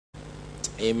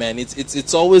Amen.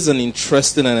 It's always an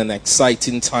interesting and an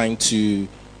exciting time to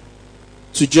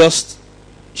just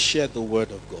share the word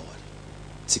of God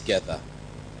together.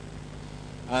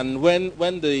 And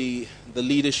when the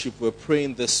leadership were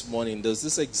praying this morning, there's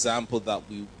this example that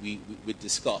we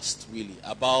discussed really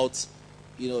about,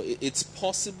 it's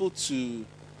possible to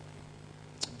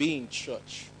be in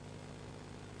church,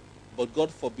 but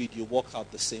God forbid you walk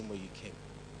out the same way you came.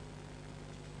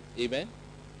 Amen.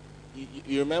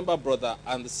 You remember Brother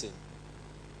Anderson?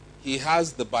 He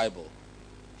has the Bible.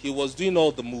 He was doing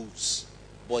all the moves,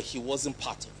 but he wasn't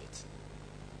part of it.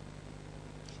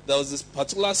 There was this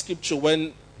particular scripture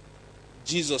when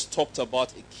Jesus talked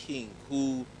about a king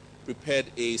who prepared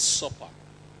a supper.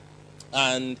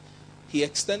 And he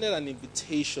extended an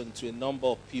invitation to a number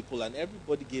of people, and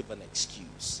everybody gave an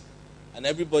excuse. And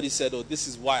everybody said, oh, this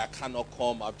is why I cannot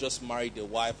come. I've just married a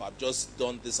wife. I've just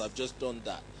done this. I've just done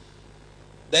that.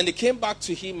 Then they came back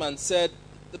to him and said,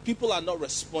 the people are not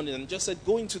responding. And just said,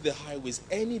 go into the highways.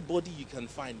 Anybody you can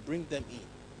find, bring them in.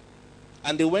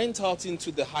 And they went out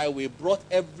into the highway, brought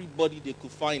everybody they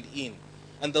could find in.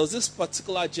 And there was this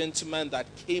particular gentleman that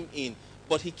came in,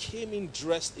 but he came in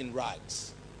dressed in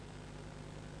rags.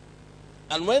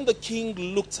 And when the king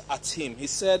looked at him, he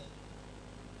said,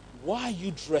 why are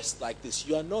you dressed like this?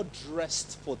 You are not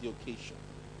dressed for the occasion.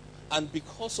 And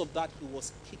because of that, he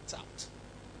was kicked out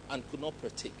and could not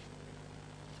partake.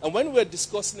 And when we were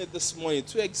discussing it this morning,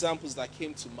 two examples that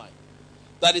came to mind.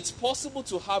 That it's possible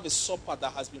to have a supper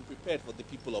that has been prepared for the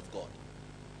people of God.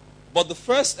 But the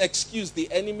first excuse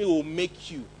the enemy will make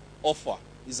you offer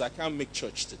is, I can't make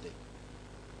church today.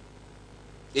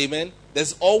 Amen.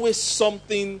 There's always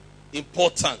something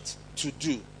important to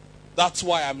do. That's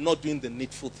why I'm not doing the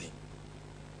needful thing.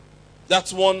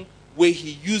 That's one way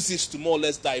he uses to more or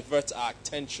less divert our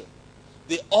attention.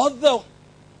 The other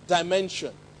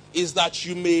dimension is that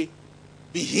you may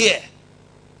be here,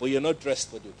 but you're not dressed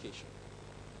for the occasion.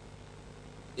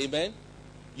 Amen.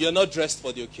 You're not dressed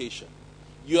for the occasion.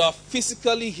 You are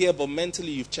physically here, but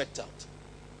mentally you've checked out.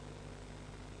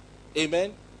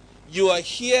 Amen. You are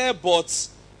here, but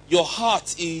your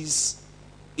heart is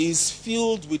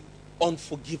filled with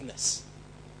unforgiveness.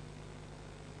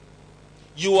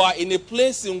 You are in a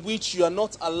place in which you are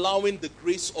not allowing the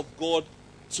grace of God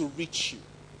to reach you.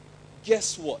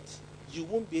 Guess what? You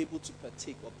won't be able to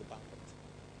partake of the banquet.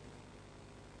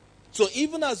 So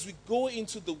even as we go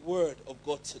into the word of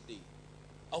God today,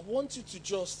 I want you to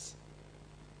just,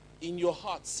 in your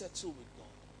heart, settle with God.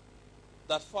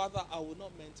 That, Father, I will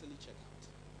not mentally check out.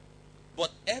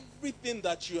 But everything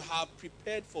that you have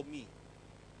prepared for me,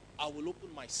 I will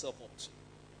open myself up to.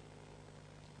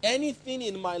 Anything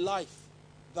in my life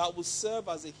that will serve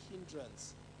as a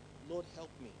hindrance, Lord, help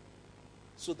me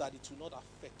so that it will not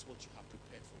affect what you have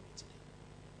prepared for me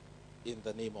today. In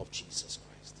the name of Jesus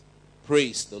Christ.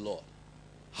 Praise the Lord.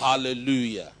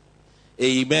 Hallelujah.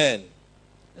 Amen.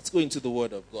 Let's go into the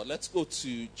word of God. Let's go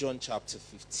to John chapter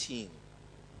 15.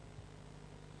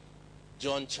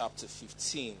 John chapter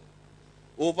 15.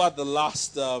 Over the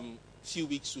last few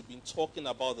weeks, we've been talking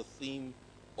about the theme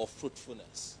of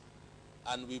fruitfulness.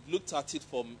 And we've looked at it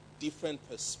from different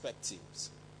perspectives.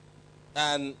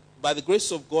 And by the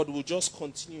grace of God, we'll just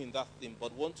continue in that theme,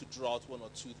 but want to draw out one or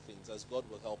two things as God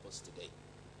will help us today.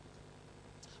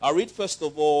 I'll read first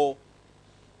of all,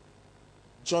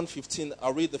 John 15,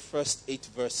 I'll read the first 8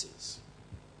 verses.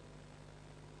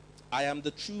 I am the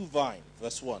true vine,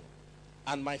 verse 1,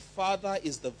 and my Father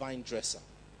is the vine dresser.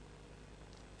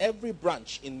 Every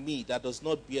branch in me that does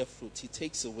not bear fruit, he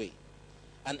takes away.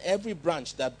 And every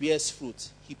branch that bears fruit,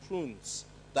 he prunes,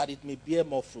 that it may bear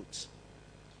more fruit.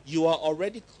 You are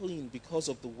already clean because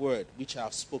of the word which I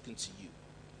have spoken to you.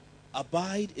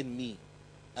 Abide in me,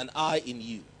 and I in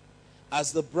you.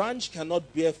 As the branch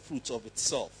cannot bear fruit of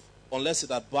itself, unless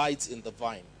it abides in the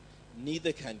vine,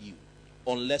 neither can you,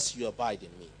 unless you abide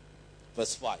in me.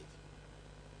 Verse 5.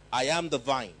 I am the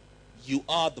vine, you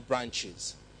are the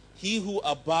branches. He who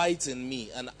abides in me,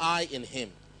 and I in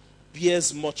him,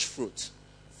 bears much fruit.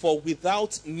 For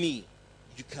without me,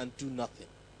 you can do nothing.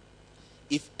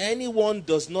 If anyone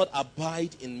does not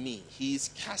abide in me, he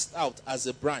is cast out as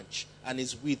a branch and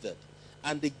is withered.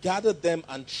 And they gather them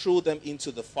and throw them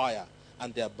into the fire,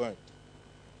 and they are burned.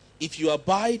 If you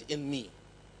abide in me,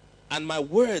 and my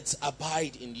words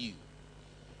abide in you,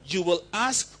 you will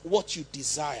ask what you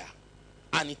desire,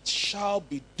 and it shall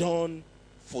be done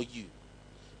for you.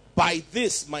 By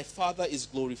this my Father is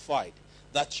glorified,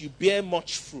 that you bear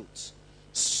much fruit,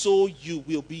 so you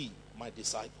will be my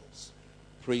disciples.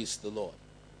 Praise the Lord.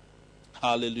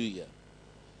 Hallelujah.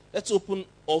 Let's open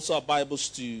also our Bibles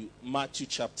to Matthew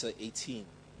chapter 18.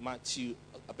 Matthew,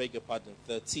 I beg your pardon,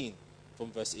 13.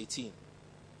 from verse 18.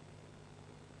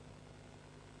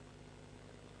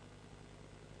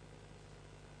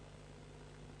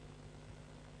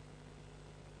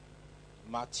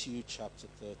 Matthew chapter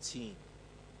 13.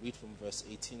 Read from verse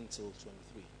 18 till 23.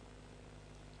 It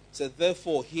said,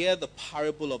 therefore, hear the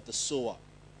parable of the sower.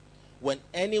 When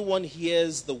anyone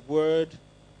hears the word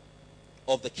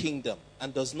of the kingdom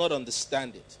and does not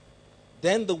understand it,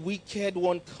 then the wicked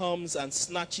one comes and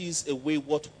snatches away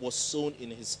what was sown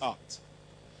in his heart.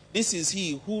 This is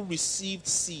he who received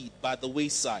seed by the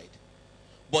wayside.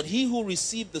 But he who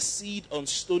received the seed on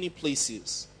stony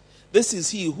places, this is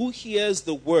he who hears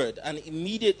the word and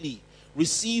immediately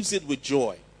receives it with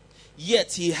joy.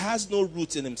 Yet he has no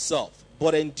root in himself,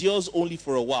 but endures only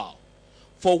for a while.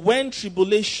 For when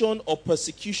tribulation or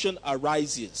persecution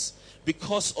arises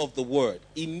because of the word,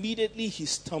 immediately he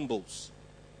stumbles.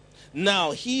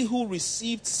 Now he who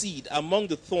received seed among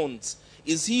the thorns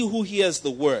is he who hears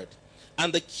the word,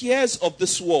 and the cares of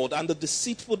this world and the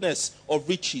deceitfulness of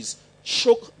riches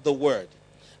choke the word,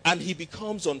 and he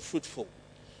becomes unfruitful.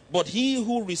 But he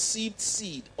who received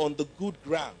seed on the good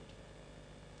ground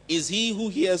is he who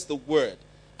hears the word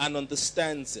and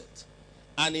understands it,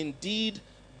 and indeed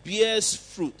bears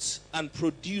fruit and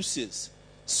produces,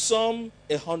 some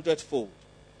 100-fold,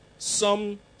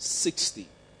 some 60,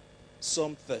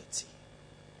 some 30.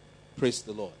 Praise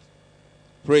the Lord.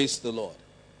 Praise the Lord.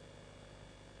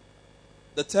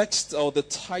 The text or the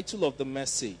title of the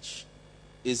message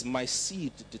is My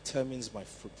Seed Determines My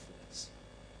Fruitfulness.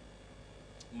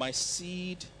 My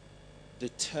seed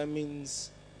determines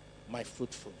my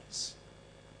fruitfulness.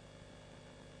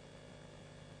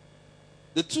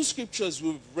 The two scriptures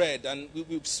we've read, and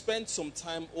we've spent some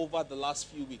time over the last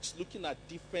few weeks looking at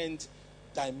different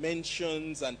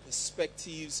dimensions and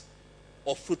perspectives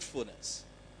of fruitfulness.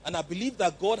 And I believe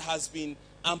that God has been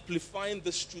amplifying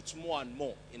this truth more and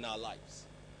more in our lives.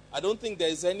 I don't think there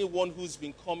is anyone who's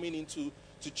been coming into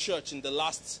church in the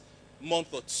last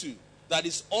month or two that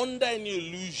is under any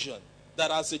illusion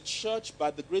that as a church,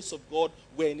 by the grace of God,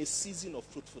 we're in a season of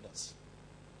fruitfulness.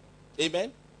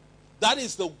 Amen? That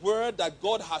is the word that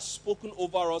God has spoken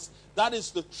over us. That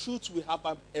is the truth we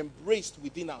have embraced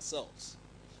within ourselves.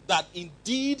 That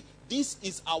indeed, this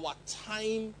is our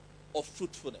time of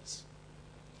fruitfulness.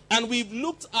 And we've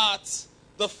looked at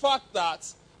the fact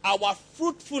that our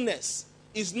fruitfulness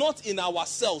is not in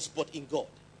ourselves, but in God.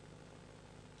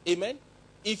 Amen?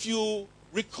 If you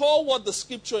recall what the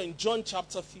scripture in John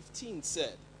chapter 15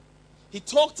 said, he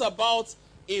talked about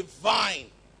a vine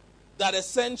that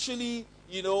essentially,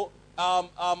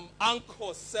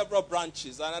 anchors several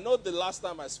branches. And I know the last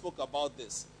time I spoke about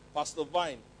this, Pastor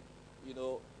Vine,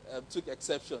 took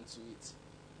exception to it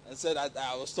and said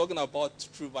I was talking about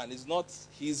true vine. It's not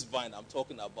his vine I'm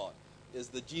talking about. It's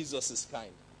the Jesus'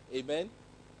 kind. Amen?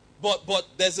 But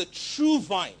there's a true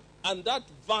vine, and that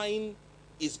vine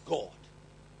is God.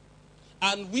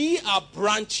 And we are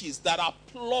branches that are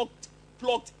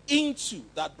plugged into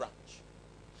that branch.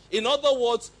 In other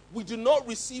words, we do not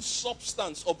receive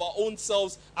substance of our own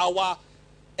selves. Our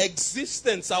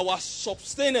existence, our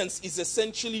sustenance is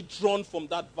essentially drawn from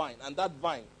that vine. And that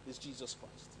vine is Jesus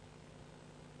Christ.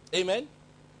 Amen?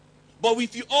 But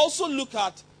if you also look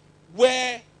at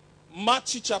where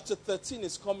Matthew chapter 13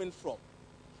 is coming from,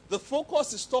 the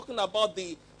focus is talking about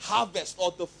the harvest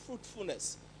or the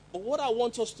fruitfulness. But what I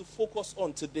want us to focus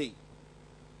on today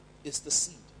is the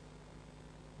seed.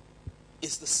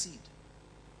 It's the seed.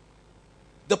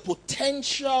 The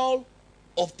potential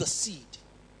of the seed.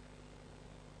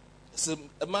 It's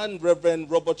a man,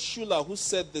 Reverend Robert Schuller, who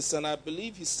said this, and I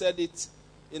believe he said it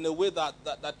in a way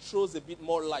that throws a bit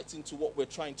more light into what we're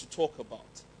trying to talk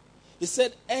about. He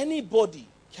said, anybody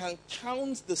can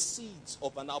count the seeds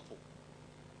of an apple.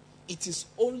 It is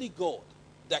only God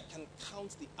that can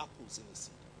count the apples in a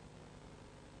seed.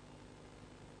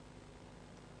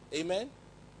 Amen?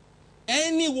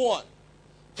 Anyone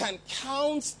can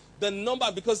count the number,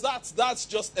 because that's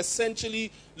just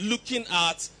essentially looking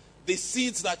at the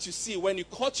seeds that you see. When you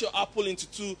cut your apple into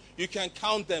two, you can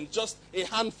count them, just a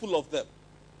handful of them.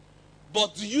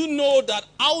 But do you know that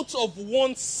out of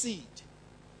one seed,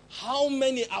 how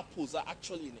many apples are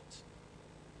actually in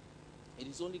it? It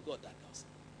is only God that does it.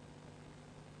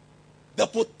 The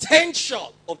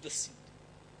potential of the seed.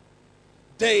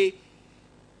 The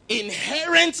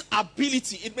inherent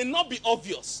ability. It may not be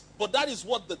obvious, but that is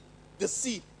what the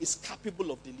seed is capable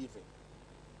of delivering.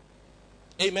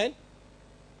 Amen?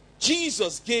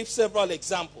 Jesus gave several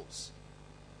examples.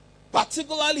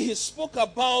 Particularly, he spoke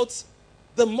about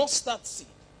the mustard seed.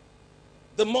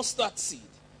 The mustard seed.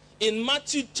 In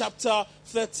Matthew chapter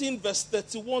 13, verse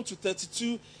 31 to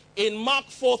 32, in Mark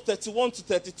 4:31 to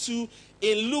 32,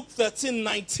 in Luke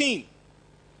 13:19.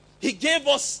 He gave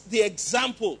us the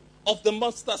example of the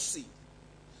mustard seed.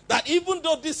 That even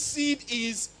though this seed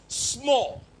is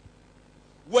small,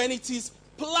 when it is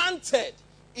planted,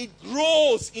 it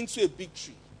grows into a big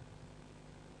tree.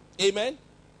 Amen?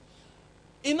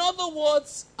 In other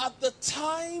words, at the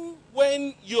time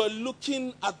when you're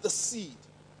looking at the seed,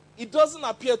 it doesn't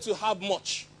appear to have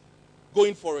much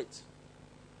going for it.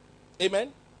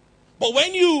 Amen? But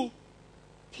when you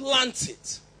plant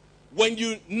it, when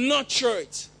you nurture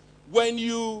it, when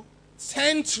you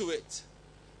tend to it,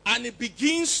 and it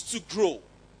begins to grow,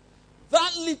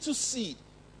 that little seed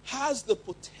has the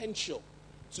potential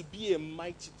to be a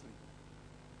mighty tree.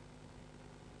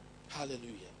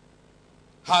 Hallelujah.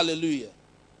 Hallelujah.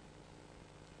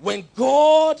 When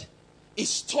God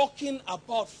is talking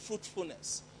about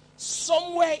fruitfulness,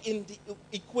 somewhere in the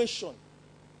equation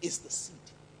is the seed.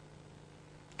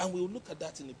 And we'll look at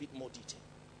that in a bit more detail.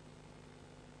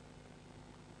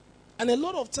 And a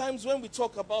lot of times when we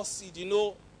talk about seed,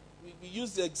 we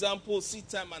use the example seed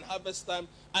time and harvest time,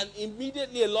 and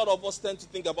immediately a lot of us tend to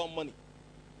think about money.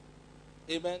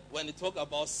 Amen. When they talk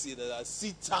about seed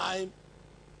time,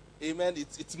 amen,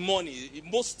 it's money.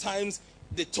 Most times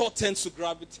the thought tends to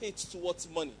gravitate towards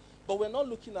money. But we're not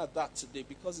looking at that today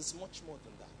because it's much more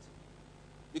than that.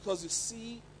 Because you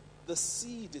see, the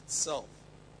seed itself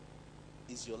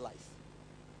is your life.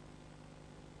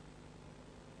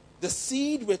 The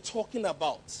seed we're talking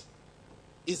about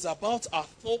is about our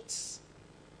thoughts,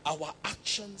 our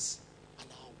actions, and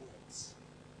our words.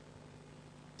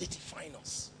 They define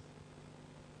us.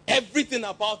 Everything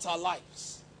about our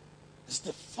lives is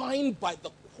defined by the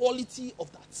quality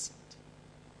of that seed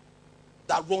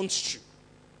that runs through.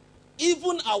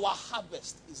 Even our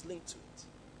harvest is linked to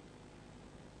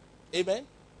it. Amen?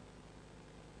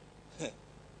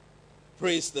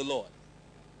 Praise the Lord.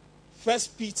 1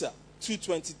 Peter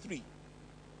 2:23.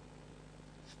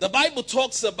 The Bible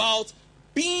talks about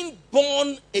being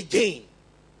born again,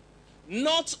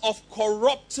 not of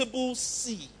corruptible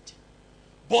seed,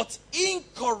 but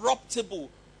incorruptible,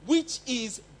 which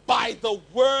is by the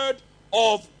word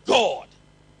of God.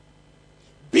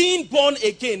 Being born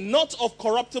again, not of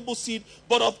corruptible seed,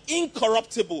 but of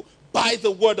incorruptible, by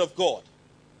the word of God.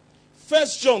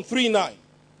 1 John 3:9.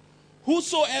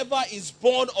 Whosoever is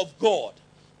born of God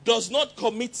does not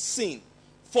commit sin,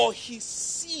 for his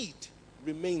seed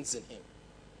remains in him.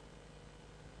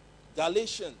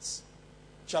 Galatians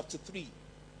chapter 3,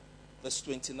 verse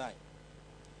 29.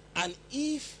 And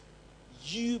if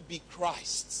you be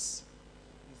Christ's,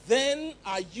 then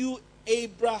are you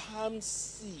Abraham's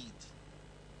seed,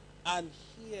 and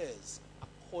heirs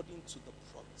according to the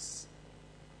promise.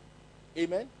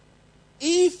 Amen?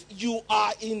 If you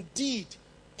are indeed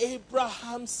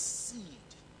Abraham's seed,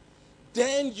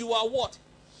 then you are what?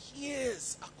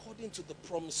 Heirs according to the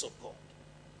promise of God.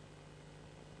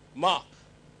 Mark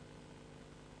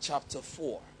chapter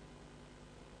 4,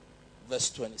 verse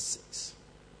 26.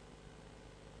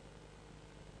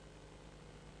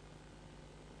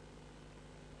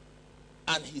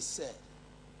 And he said,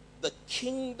 the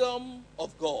kingdom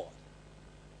of God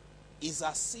is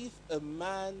as if a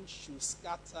man should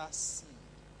scatter seed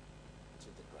to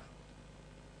the ground.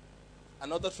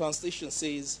 Another translation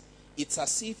says, it's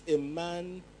as if a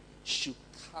man should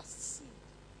cast seed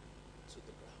to the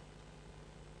ground.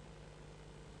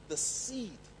 The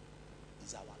seed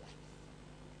is our life.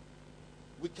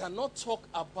 We cannot talk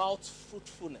about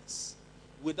fruitfulness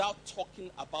without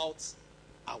talking about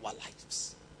our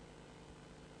lives.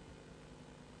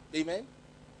 Amen?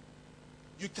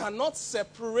 You cannot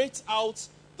separate out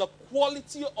the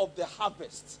quality of the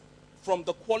harvest from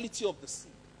the quality of the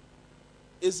seed.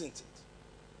 Isn't it?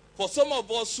 For some of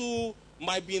us who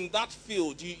might be in that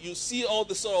field, you see all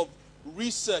the sort of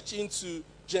research into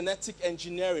genetic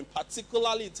engineering,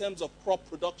 particularly in terms of crop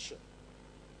production.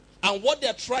 And what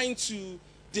they're trying to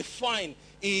define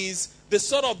is the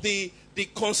sort of the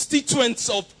constituents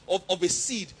of a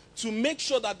seed to make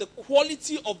sure that the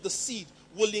quality of the seed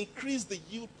will increase the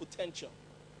yield potential.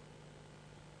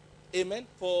 Amen.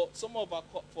 For some of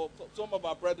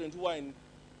our brethren who are in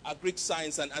agric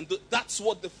science, and that's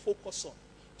what they focus on.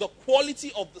 The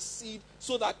quality of the seed,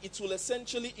 so that it will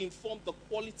essentially inform the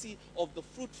quality of the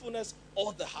fruitfulness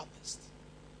or the harvest.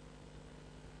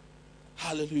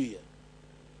 Hallelujah.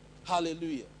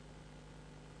 Hallelujah.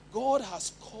 God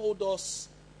has called us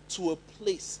to a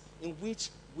place in which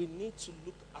we need to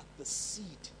look at the seed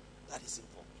that is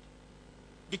involved.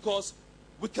 Because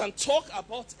we can talk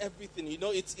about everything.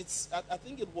 I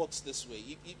think it works this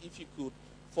way. If you could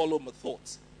follow my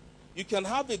thoughts. You can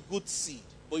have a good seed,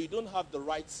 but you don't have the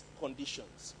right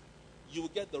conditions you will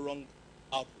get the wrong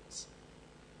outputs.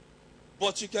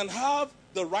 But you can have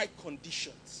the right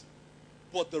conditions,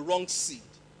 but the wrong seed.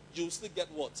 You will still get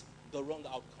what? The wrong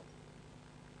outcome.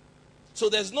 So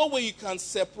there's no way you can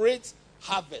separate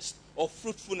harvest or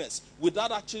fruitfulness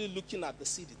without actually looking at the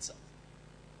seed itself.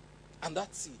 And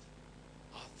that seed,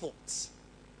 our thoughts,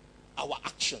 our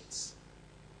actions,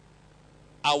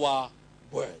 our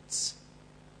words.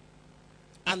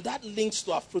 And that links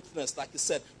to our fruitfulness, like I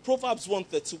said. Proverbs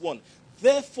 1:31.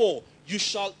 Therefore, you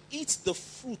shall eat the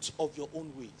fruit of your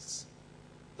own ways.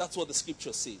 That's what the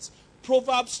scripture says.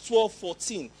 Proverbs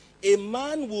 12:14. A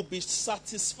man will be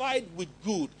satisfied with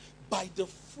good by the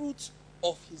fruit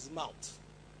of his mouth.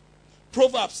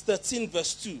 Proverbs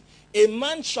 13:2. A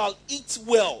man shall eat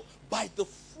well by the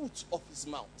fruit of his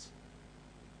mouth.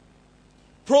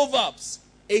 Proverbs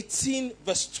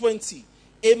 18:20.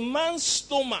 A man's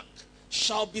stomach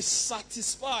shall be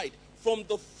satisfied from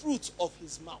the fruit of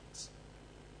his mouth.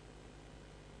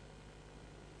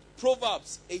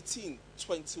 Proverbs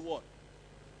 18:21.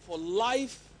 For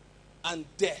life and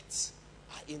death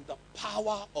are in the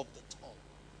power of the tongue,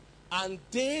 and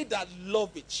they that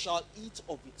love it shall eat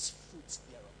of its fruits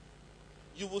thereof.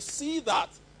 You will see that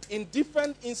in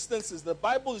different instances, the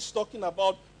Bible is talking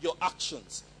about your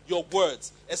actions, your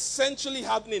words, essentially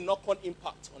having a knock-on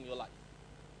impact on your life.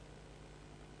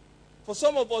 For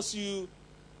some of us,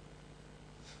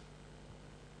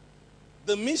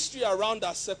 the mystery around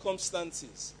our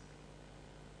circumstances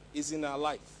is in our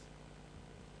life.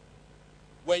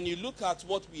 When you look at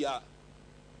what we are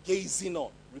gazing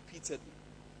on repeatedly,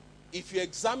 if you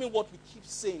examine what we keep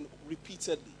saying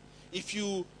repeatedly, if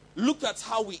you look at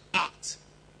how we act,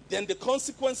 then the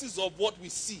consequences of what we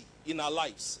see in our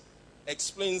lives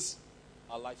explains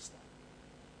our lifestyle.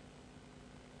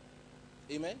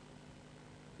 Amen?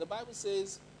 The Bible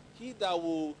says, he that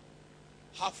will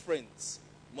have friends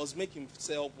must make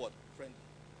himself what? Friendly.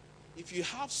 If you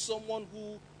have someone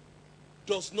who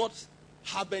does not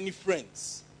have any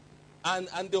friends, and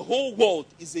the whole world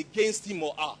is against him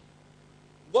or her,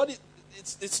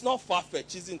 it's not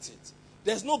far-fetched, isn't it?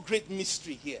 There's no great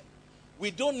mystery here. We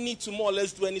don't need to more or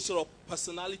less do any sort of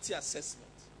personality assessment.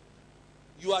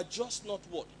 You are just not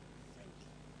what?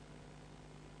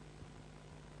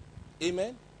 Friendly.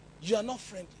 Amen? You are not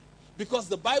friendly. Because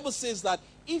the Bible says that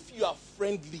if you are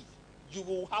friendly, you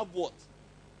will have what?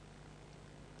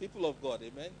 People of God,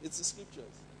 amen? It's the scriptures.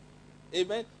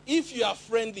 Amen? If you are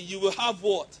friendly, you will have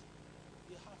what?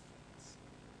 You have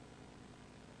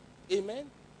friends. Amen?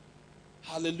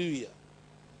 Hallelujah.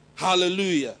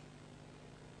 Hallelujah.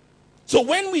 So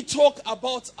when we talk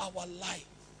about our life,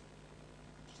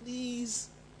 please,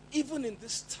 even in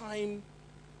this time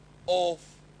of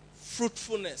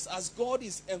fruitfulness, as God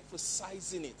is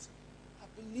emphasizing it, I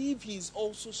believe He is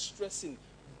also stressing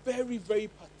very, very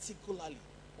particularly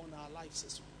on our lives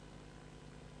as well.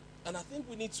 And I think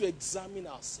we need to examine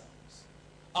ourselves,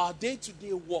 our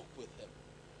day-to-day walk with Him,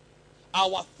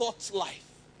 our thought life,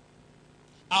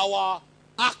 our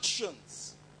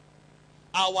actions,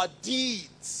 our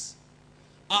deeds.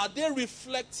 Are they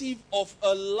reflective of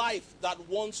a life that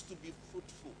wants to be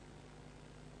fruitful?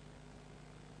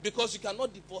 Because you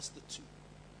cannot divorce the two.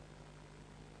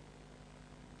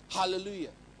 Hallelujah.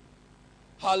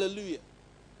 Hallelujah.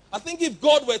 I think if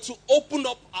God were to open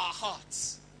up our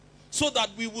hearts so that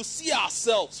we will see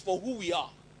ourselves for who we are.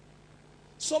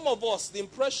 Some of us, the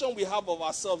impression we have of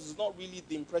ourselves is not really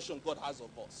the impression God has of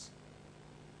us.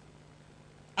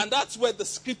 And that's where the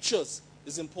scriptures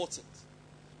is important.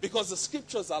 Because the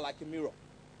scriptures are like a mirror.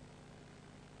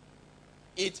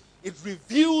 It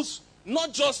reveals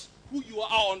not just who you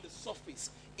are on the surface.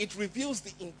 It reveals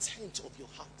the intent of your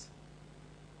heart.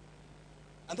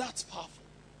 And that's powerful.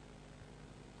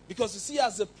 Because you see,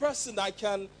 as a person, I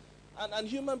can, and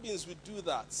human beings will do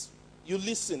that. You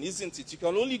listen, isn't it? You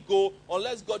can only go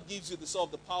unless God gives you the sort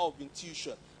of the power of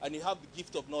intuition and you have the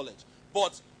gift of knowledge.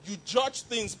 But you judge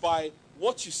things by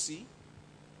what you see,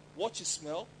 what you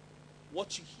smell,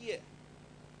 what you hear,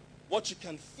 what you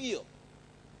can feel.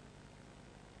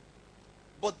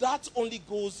 But that only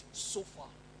goes so far.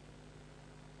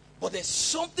 But there's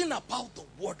something about the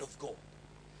Word of God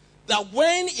that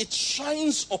when it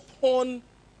shines upon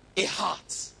a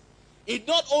heart, it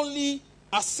not only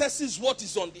assesses what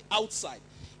is on the outside,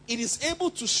 it is able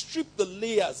to strip the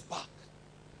layers back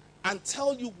and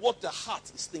tell you what the heart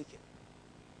is thinking.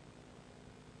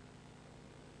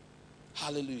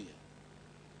 Hallelujah.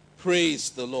 Praise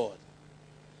the Lord.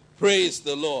 Praise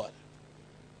the Lord.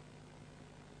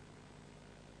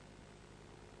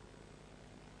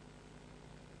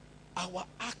 Our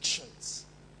actions,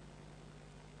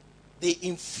 they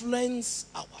influence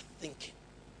our thinking.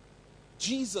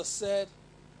 Jesus said,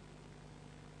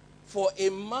 for a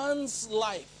man's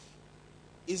life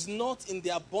is not in the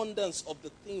abundance of the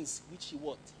things which he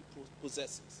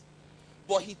possesses.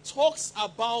 But he talks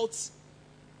about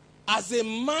as a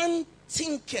man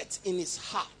thinketh in his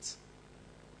heart.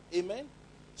 Amen.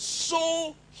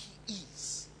 So he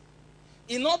is.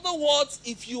 In other words,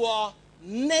 if you are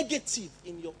negative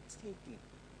in your thinking,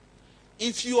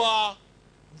 if you are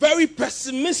very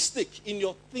pessimistic in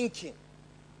your thinking,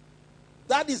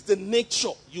 that is the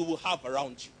nature you will have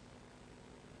around you.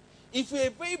 If you're a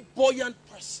very buoyant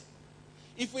person,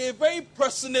 if you're a very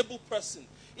personable person,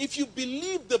 if you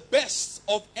believe the best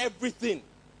of everything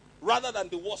rather than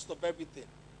the worst of everything,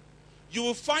 you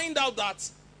will find out that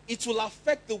it will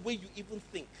affect the way you even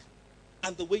think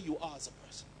and the way you are as a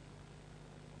person.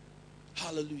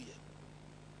 Hallelujah.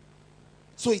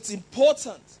 So it's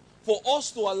important for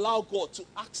us to allow God to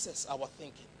access our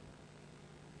thinking.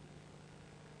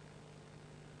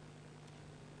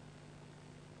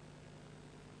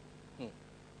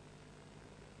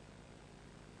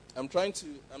 I'm trying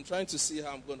to see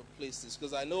how I'm going to place this,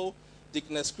 because I know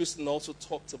Deaconess Kristen also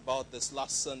talked about this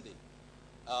last Sunday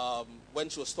when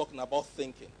she was talking about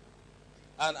thinking,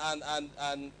 and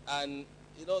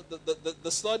you know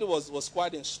the study was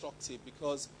quite instructive,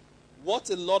 because what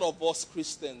a lot of us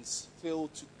Christians fail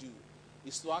to do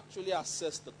is to actually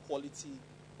assess the quality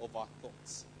of our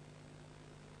thoughts.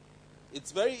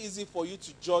 It's very easy for you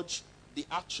to judge the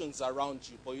actions around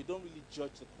you, but you don't really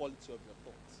judge the quality of your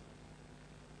thoughts.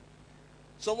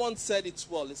 Someone said it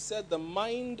well. It said the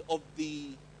mind of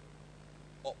the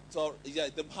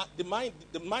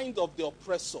mind of the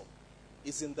oppressor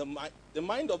is in the mind. The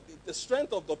mind of the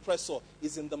strength of the oppressor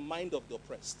is in the mind of the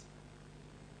oppressed.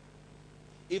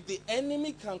 If the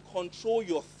enemy can control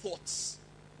your thoughts,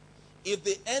 if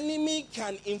the enemy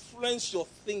can influence your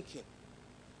thinking,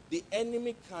 the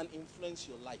enemy can influence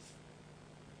your life.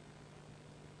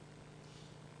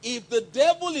 If the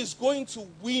devil is going to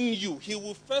win you, he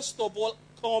will first of all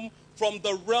come from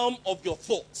the realm of your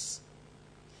thoughts.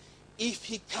 If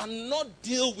he cannot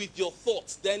deal with your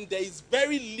thoughts, then there is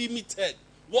very limited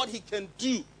what he can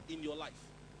do in your life.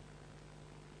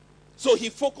 So he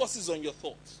focuses on your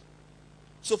thoughts.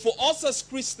 So for us as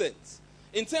Christians,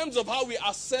 in terms of how we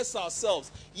assess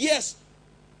ourselves, yes,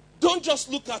 don't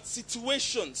just look at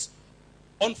situations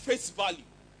on face value.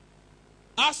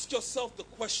 Ask yourself the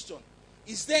question,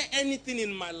 is there anything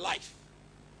in my life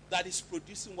that is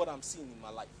producing what I'm seeing in my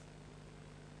life?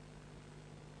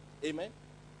 Amen?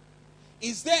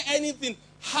 Is there anything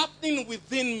happening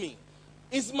within me?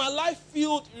 Is my life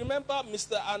filled? Remember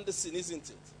Mr. Anderson, isn't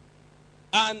it?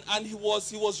 And he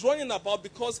was running about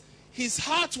because his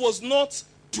heart was not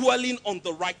dwelling on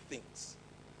the right things.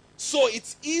 So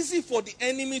it's easy for the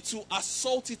enemy to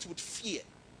assault it with fear.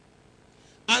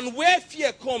 And where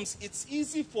fear comes, it's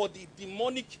easy for the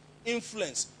demonic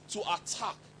influence to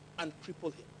attack and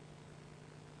cripple him.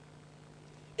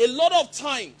 A lot of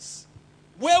times,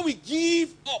 where we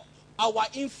give up our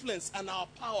influence and our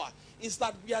power is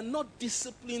that we are not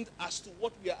disciplined as to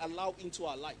what we are allowed into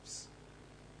our lives.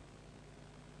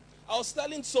 I was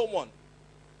telling someone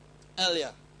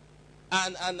earlier,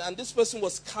 and this person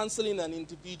was counseling an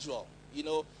individual,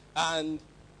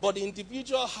 but the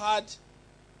individual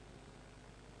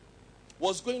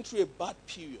was going through a bad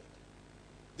period.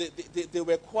 They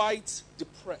were quite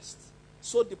depressed,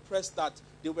 so depressed that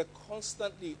they were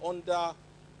constantly under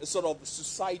a sort of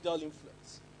suicidal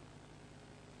influence.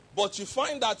 But you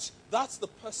find that that's the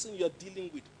person you're dealing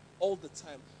with all the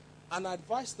time. And I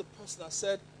advised the person, I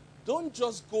said, don't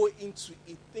just go into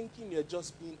it thinking you're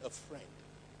just being a friend.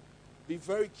 Be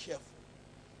very careful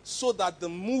so that the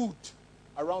mood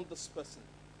around this person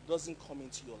doesn't come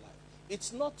into your life.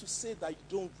 It's not to say that you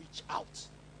don't reach out,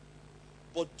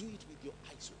 but do it with your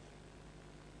eyes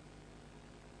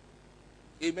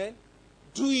open. Amen?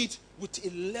 Do it with a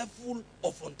level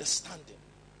of understanding.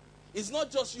 It's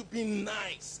not just you being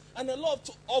nice. And a lot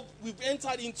of we've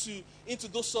entered into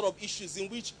those sort of issues in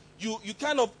which you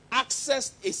kind of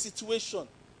access a situation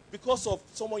because of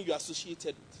someone you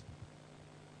associated with.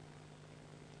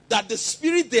 That the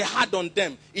spirit they had on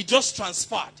them, it just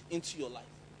transferred into your life.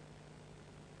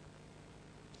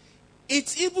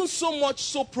 It's even so much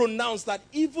so pronounced that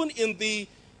even in the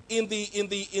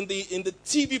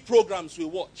TV programs we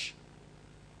watch,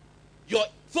 your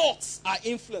thoughts are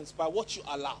influenced by what you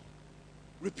allow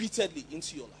repeatedly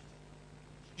into your life.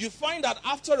 You find that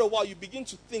after a while you begin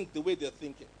to think the way they're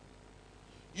thinking.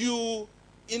 You,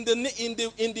 in the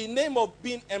name of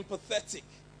being empathetic,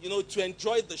 to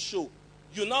enjoy the show,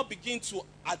 you now begin to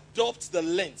adopt the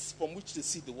lens from which they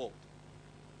see the world.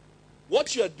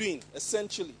 What you are doing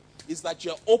essentially is that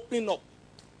you are opening up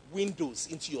windows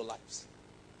into your lives.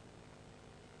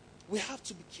 We have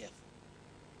to be careful.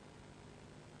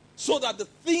 So that the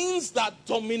things that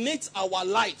dominate our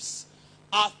lives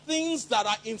are things that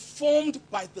are informed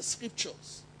by the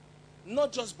scriptures,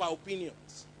 not just by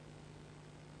opinions.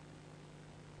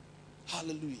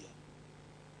 Hallelujah.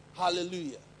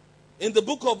 Hallelujah. In the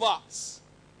book of Acts,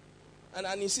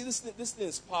 and you see this thing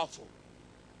is powerful.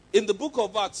 In the book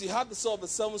of Acts, you had the story of the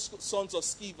 7 sons of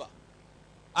Sceva.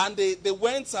 And they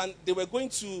went and they were going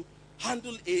to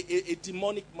handle a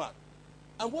demonic man.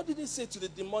 And what did he say to the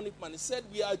demonic man? He said,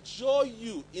 we adjure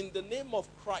you in the name of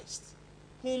Christ,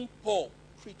 whom Paul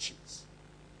preaches.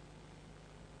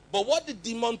 But what the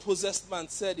demon-possessed man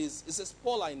said is, he says,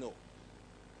 Paul, I know.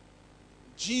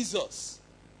 Jesus,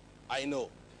 I know.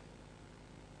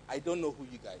 I don't know who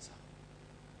you guys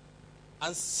are.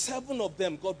 And 7 of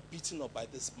them got beaten up by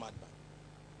this madman.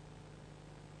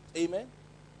 Amen?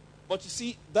 But you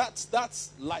see,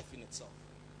 that's life in itself.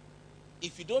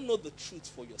 If you don't know the truth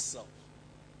for yourself,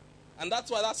 and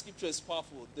that's why that scripture is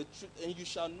powerful, the truth, and you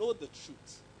shall know the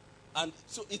truth. And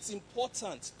so it's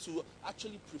important to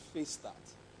actually preface that.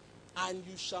 And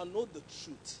you shall know the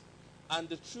truth. And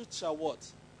the truth shall what?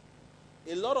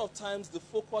 A lot of times the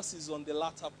focus is on the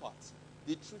latter part.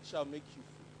 The truth shall make you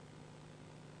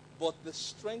free. But the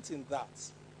strength in that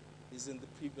is in the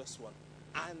previous one.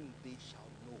 And they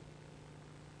shall know.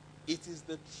 It is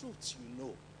the truth you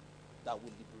know that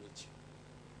will liberate you.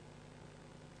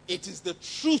 It is the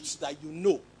truth that you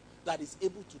know that is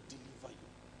able to deliver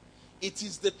you. It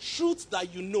is the truth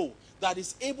that you know that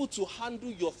is able to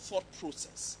handle your thought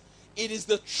process. It is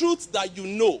the truth that you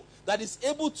know that is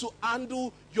able to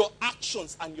handle your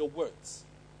actions and your words.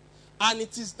 And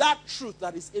it is that truth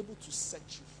that is able to set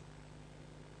you free.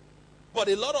 But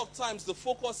a lot of times the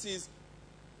focus is,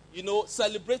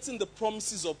 celebrating the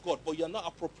promises of God, but you're not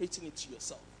appropriating it to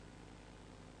yourself.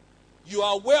 You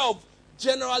are aware of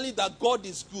generally that God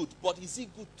is good, but is he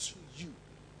good to you?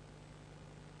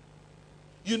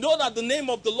 You know that the name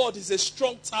of the Lord is a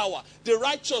strong tower. The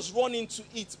righteous run into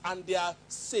it and they are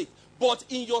safe. But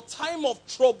in your time of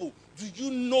trouble, do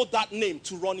you know that name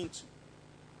to run into?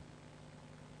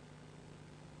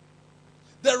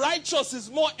 The righteous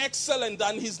is more excellent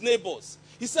than his neighbors.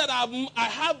 He said, I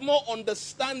have more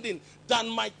understanding than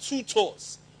my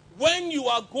tutors. When you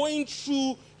are going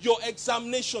through your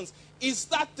examinations, is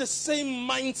that the same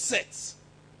mindset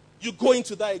you go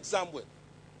into that exam with?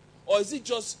 Or is it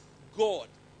just, God,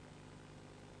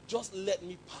 just let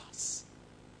me pass?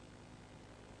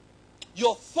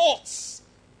 Your thoughts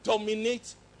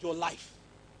dominate your life.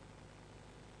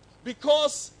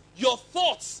 Because your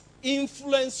thoughts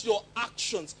influence your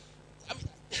actions.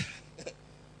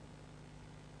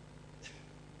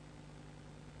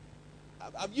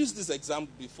 I've used this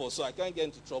example before, so I can't get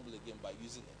into trouble again by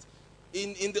using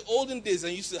it. In the olden days, I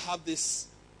used to have this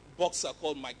boxer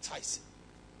called Mike Tyson.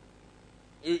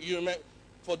 You remember,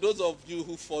 for those of you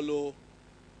who follow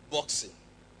boxing,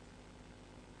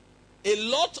 a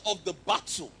lot of the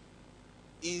battle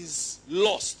is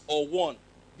lost or won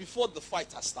before the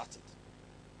fight has started.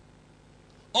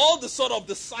 All the sort of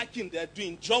the psyching they're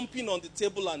doing, jumping on the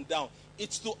table and down,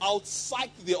 it's to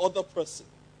out-psych the other person.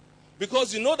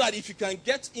 Because you know that if you can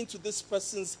get into this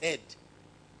person's head,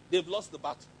 they've lost the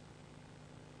battle.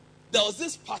 There was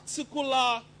this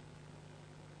particular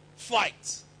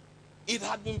fight. It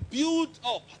had been built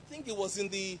up, I think it was in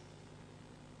the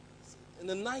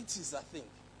 90s, I think.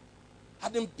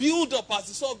 Had been built up as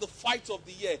the sort of the fight of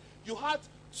the year. You had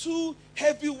 2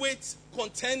 heavyweight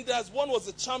contenders. One was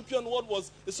a champion, one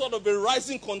was a sort of a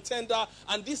rising contender.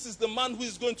 And this is the man who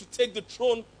is going to take the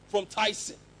throne from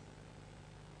Tyson,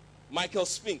 Michael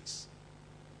Spinks.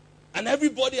 And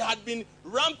everybody had been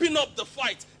ramping up the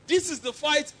fight. This is the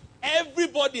fight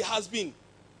everybody has been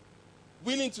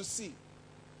willing to see.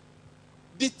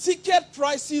 The ticket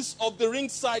prices of the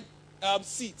ringside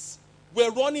seats were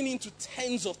running into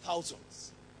tens of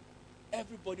thousands.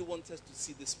 Everybody wanted to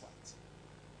see this fight.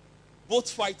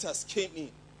 Both fighters came in.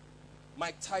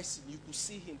 Mike Tyson, you could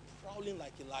see him prowling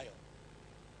like a lion.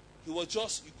 He was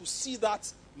just, you could see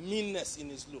that meanness in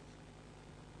his look.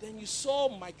 Then you saw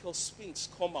Michael Spinks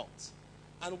come out.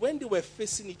 And when they were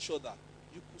facing each other,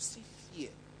 you could see fear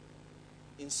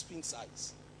in Spinks'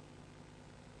 eyes.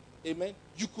 Amen?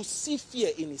 You could see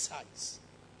fear in his eyes.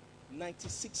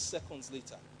 96 seconds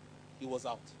later, he was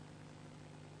out.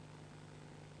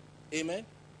 Amen?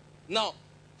 Now,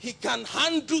 he can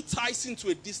handle Tyson to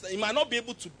a distance. He might not be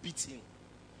able to beat him,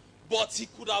 but he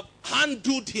could have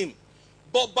handled him.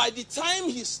 But by the time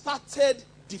he started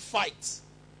the fight,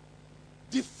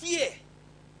 the fear,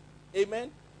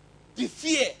 amen, the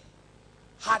fear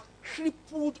had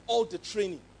crippled all the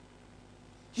training.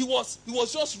 He was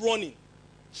just running,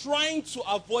 trying to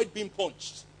avoid being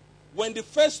punched. When the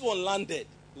first one landed,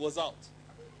 he was out.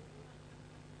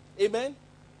 Amen?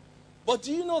 But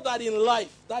do you know that in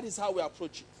life, that is how we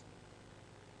approach it?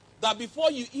 That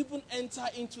before you even enter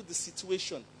into the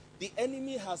situation, the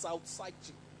enemy has outpsyched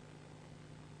you.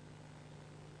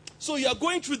 So you are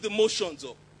going through the motions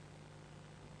of.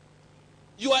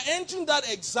 You are entering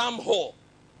that exam hall,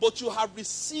 but you have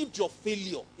received your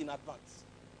failure in advance.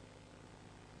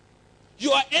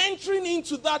 You are entering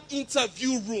into that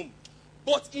interview room,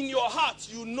 but in your heart,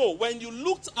 you know, when you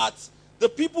looked at the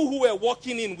people who were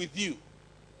walking in with you,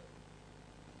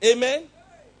 amen,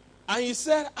 and you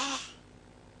said,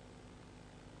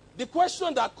 the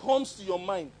question that comes to your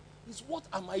mind is, what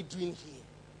am I doing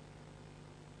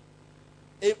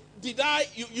here?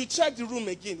 You check the room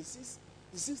again, is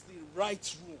this the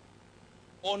right room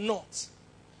or not?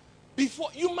 Before,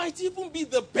 you might even be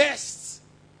the best.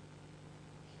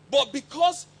 But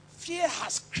because fear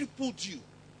has crippled you,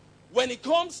 when it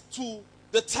comes to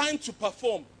the time to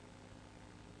perform,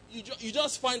 you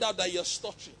just find out that you're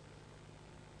stuttering.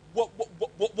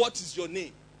 What is your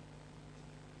name?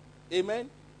 Amen?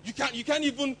 You can't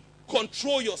even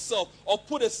control yourself or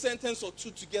put a sentence or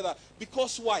two together.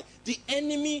 Because why? The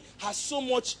enemy has so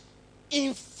much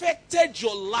infected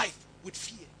your life with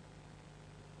fear.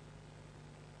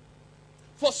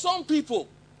 For some people,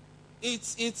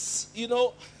 it's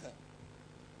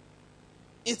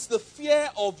the fear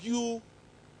of you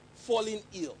falling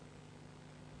ill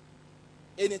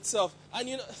in itself.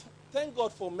 And thank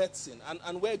God for medicine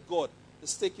and where God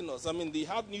is taking us. I mean, they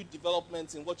have new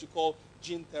developments in what you call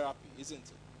gene therapy, isn't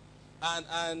it?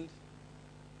 And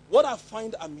what I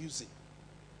find amusing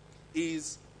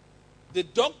is the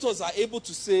doctors are able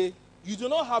to say, you do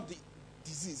not have the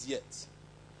disease yet.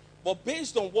 But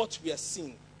based on what we are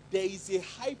seeing, there is a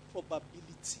high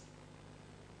probability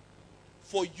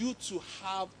for you to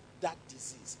have that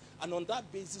disease. And on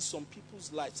that basis, some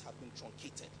people's lives have been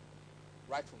truncated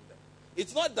right from there.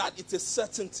 It's not that it's a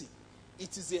certainty.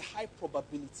 It is a high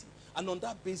probability. And on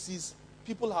that basis,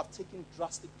 people have taken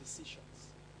drastic decisions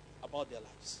about their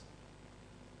lives.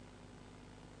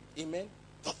 Amen?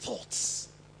 The thoughts,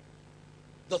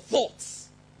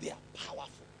 they are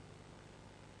powerful.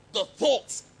 The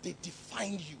thoughts, they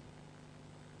define you.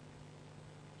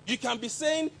 You can be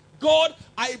saying, God,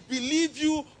 I believe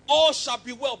you, all shall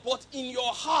be well. But in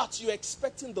your heart, you're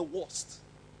expecting the worst.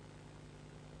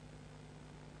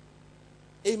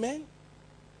 Amen?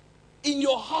 In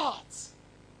your heart.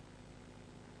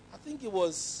 I think it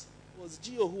was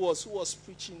Gio who was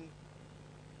preaching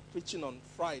on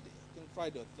Friday. I think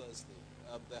Friday or Thursday.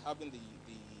 They're having the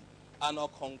annual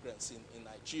congress in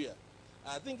Nigeria.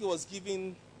 I think he was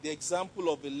giving the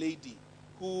example of a lady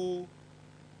who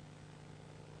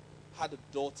had a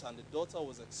daughter, and the daughter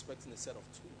was expecting a set of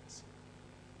twins.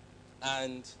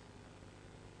 And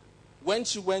when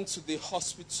she went to the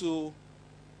hospital,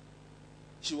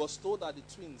 she was told that the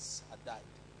twins had died,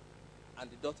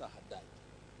 and the daughter had died.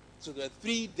 So there were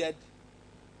 3 dead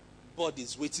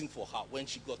bodies waiting for her when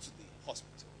she got to the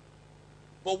hospital.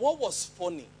 But what was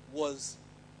funny was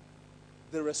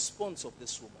the response of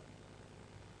this woman.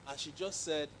 And she just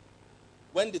said,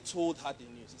 when they told her the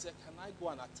news, she said, can I go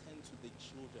and attend to the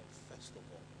children first of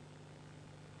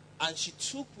all? And she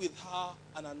took with her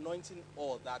an anointing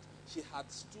oil that she had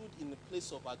stood in a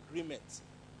place of agreement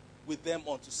with them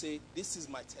on to say, this is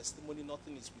my testimony,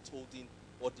 nothing is withholding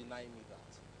or denying me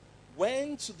that.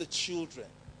 Went to the children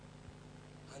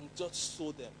and just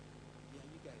told them, yeah,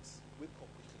 you guys, wake up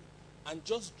quickly. And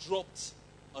just dropped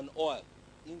an oil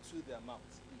into their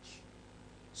mouths each.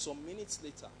 Some minutes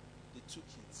later, the 2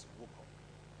 kids woke up.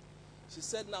 She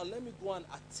said, now let me go and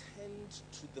attend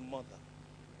to the mother.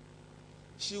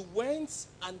 She went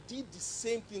and did the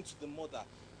same thing to the mother.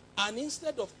 And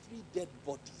instead of 3 dead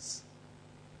bodies,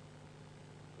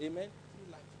 amen,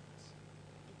 3 life ones.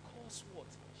 Because what?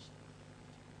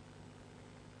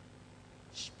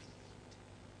 She believed.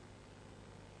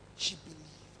 She believed.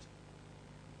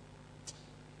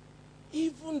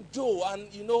 Even though, and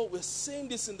we're saying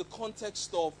this in the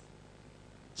context of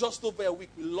just over a week,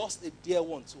 we lost a dear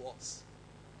one to us.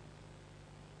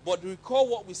 But recall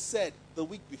what we said the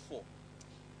week before.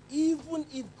 Even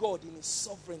if God in his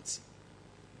sovereignty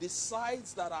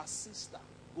decides that our sister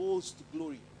goes to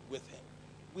glory with him,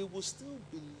 we will still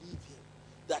believe him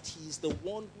that he is the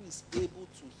one who is able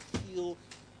to heal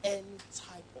any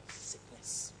type of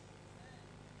sickness.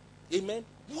 Amen?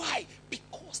 Why?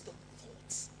 Because the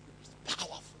thoughts is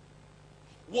powerful.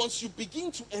 Once you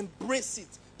begin to embrace it,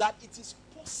 that it is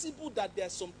possible that there are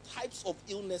some types of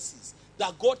illnesses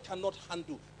that God cannot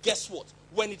handle, guess what?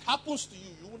 When it happens to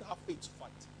you, you won't have faith to fight.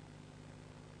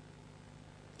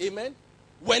 Amen?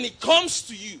 When it comes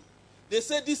to you, they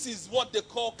say this is what they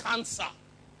call cancer.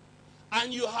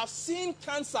 And you have seen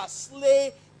cancer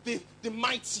slay the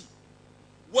mighty.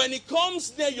 When it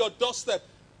comes near your doorstep,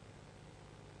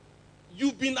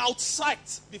 you've been outside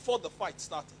before the fight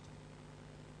started.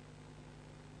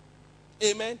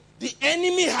 Amen? The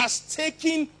enemy has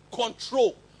taken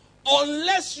control.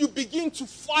 Unless you begin to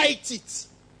fight it,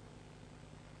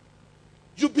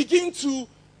 you begin to,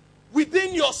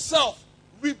 within yourself,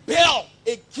 rebel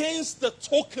against the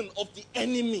token of the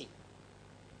enemy.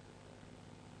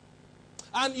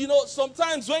 And you know,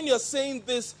 sometimes when you're saying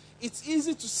this, it's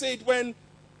easy to say it when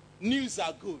news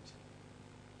are good.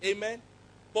 Amen?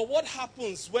 But what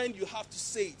happens when you have to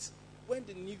say it when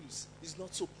the news is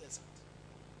not so pleasant?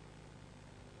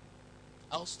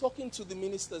 I was talking to the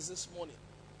ministers this morning.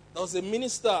 There was a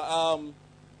minister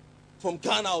from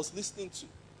Ghana I was listening to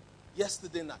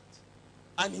yesterday night.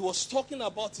 And he was talking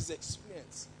about his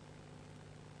experience.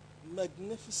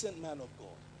 Magnificent man of God.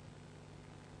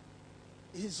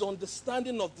 His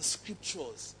understanding of the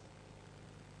scriptures,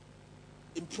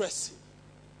 impressive.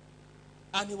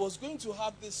 And he was going to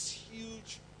have this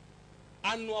huge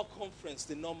annual conference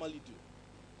they normally do.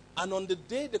 And on the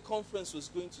day the conference was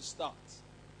going to start,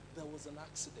 there was an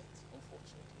accident,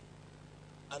 unfortunately.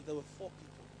 And there were 4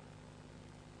 people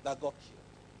that got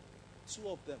killed. 2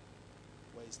 of them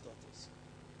were his daughters.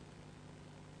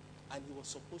 And he was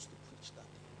supposed to preach that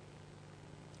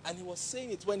day. And he was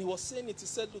saying it. When he was saying it, he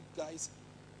said, look, guys,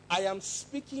 I am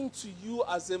speaking to you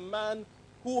as a man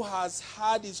who has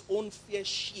had his own fair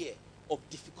share of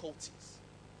difficulties.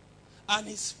 And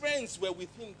his friends were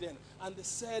with him then. And they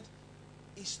said,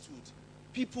 Eastwood,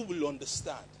 people will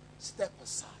understand. Step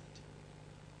aside.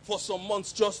 For some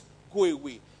months, just go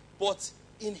away. But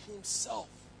in himself,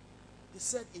 he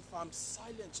said, if I'm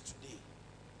silent today,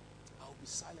 I'll be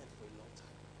silent for a long time.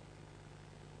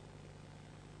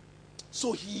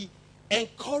 So he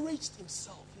encouraged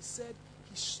himself. He said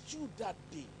he stood that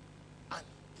day and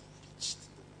preached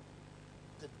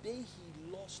the day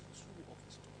he lost 2 of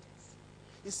his daughters.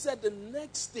 He said the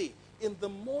next day, in the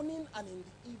morning and in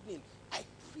the evening, I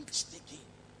preached again.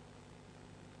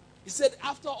 He said,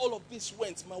 after all of this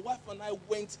went, my wife and I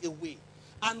went away.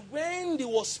 And when he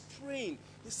was praying,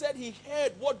 he said he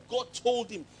heard what God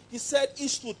told him. He said,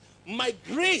 Eastwood, my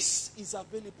grace is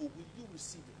available. Will you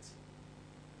receive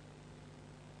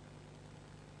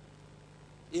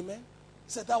it? Amen?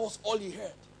 He said that was all he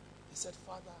heard. He said,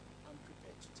 Father, I'm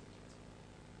prepared to take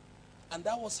it. And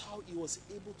that was how he was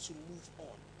able to move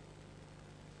on.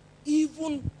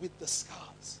 Even with the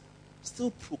scars,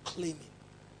 still proclaiming,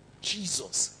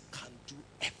 Jesus can do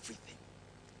everything.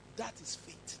 That is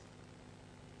faith.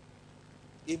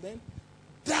 Amen?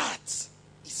 That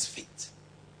is faith.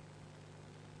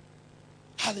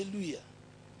 Hallelujah.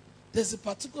 There's a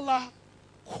particular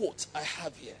quote I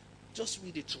have here. Just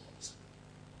read it to us.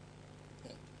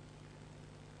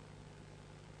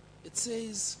 It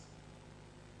says,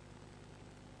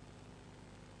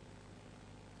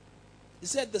 he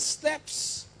said, the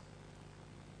steps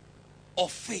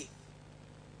of faith,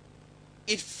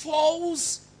 it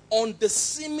falls on the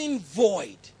seeming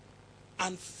void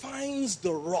and finds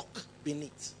the rock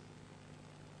beneath.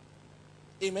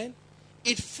 Amen.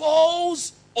 It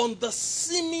falls on the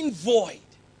seeming void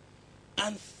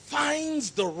and finds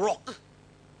the rock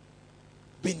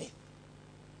beneath.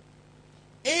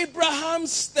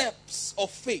 Abraham's steps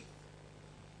of faith,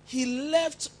 he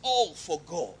left all for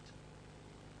God.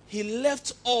 He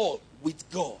left all with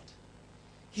God.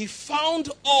 He found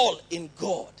all in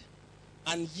God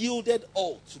and yielded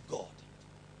all to God.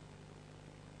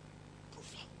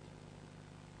 Profound.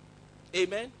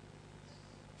 Amen.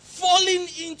 Falling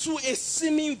into a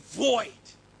seeming void,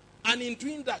 and in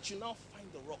doing that, you now find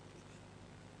the rock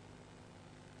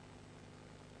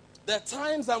within. There are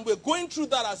times, and we're going through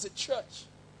that as a church,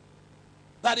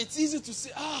 that it's easy to say,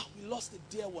 we lost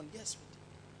a dear one. Yes, we did.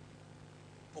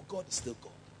 But God is still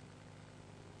God.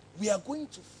 We are going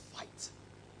to fight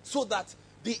so that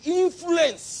the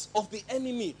influence of the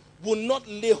enemy will not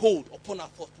lay hold upon our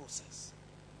thought process.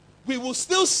 We will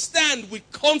still stand with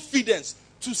confidence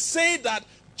to say that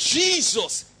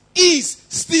Jesus is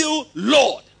still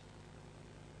Lord.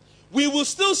 We will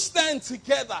still stand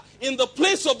together in the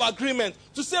place of agreement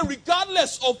to say,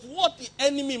 regardless of what the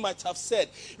enemy might have said,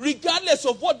 regardless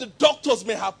of what the doctors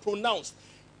may have pronounced,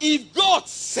 if God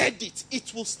said it,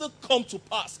 it will still come to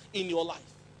pass in your life.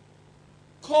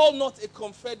 Call not a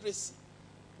confederacy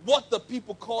what the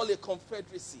people call a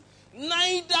confederacy.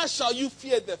 Neither shall you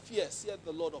fear the fear, saith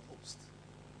the Lord of hosts.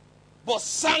 But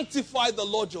sanctify the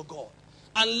Lord your God,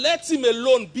 and let him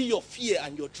alone be your fear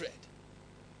and your dread.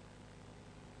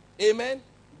 Amen.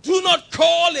 Do not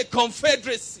call a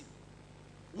confederacy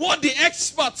what the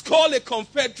experts call a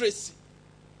confederacy.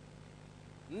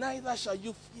 Neither shall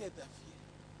you fear their fear,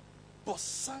 but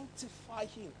sanctify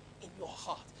him in your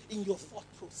heart, in your thought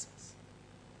process.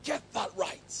 Get that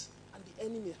right, and the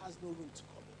enemy has no room to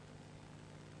come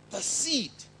in. The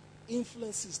seed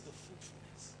influences the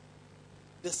fruitfulness.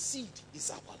 The seed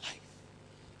is our life.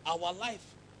 Our life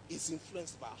is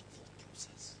influenced by our thought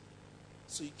process.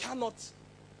 So you cannot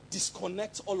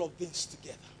disconnect all of these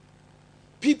together.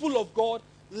 People of God,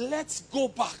 let's go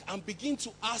back and begin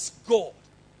to ask God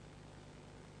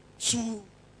to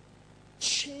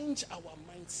change our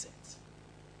mindset,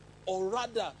 or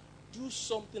rather do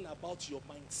something about your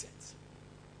mindset.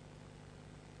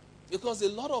 Because a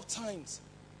lot of times,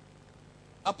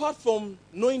 apart from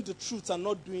knowing the truth and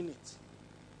not doing it,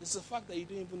 it's the fact that you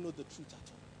don't even know the truth at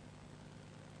all.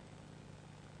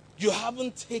 You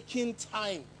haven't taken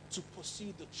time to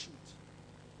pursue the truth.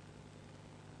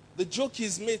 The joke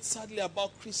is made sadly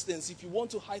about Christians. If you want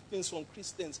to hide things from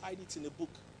Christians, hide it in a book.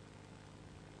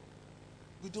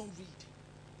 We don't read.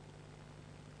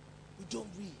 We don't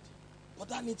read. But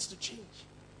that needs to change.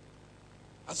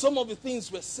 And some of the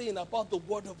things we're saying about the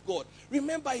word of God.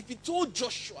 Remember, if he told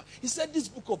Joshua, he said, this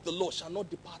book of the law shall not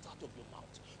depart out of your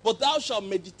mouth, but thou shalt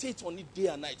meditate on it day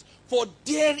and night. For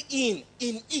therein,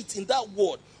 in it, in that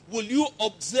word, will you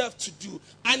observe to do.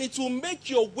 And it will make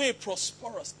your way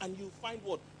prosperous. And you'll find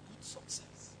what? Good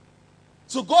success.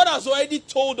 So God has already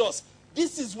told us,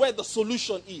 this is where the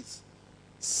solution is.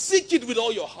 Seek it with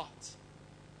all your heart.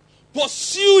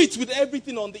 Pursue it with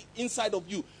everything on the inside of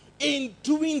you. In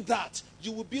doing that,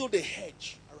 you will build a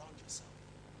hedge around yourself.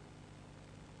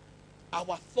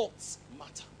 Our thoughts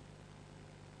matter.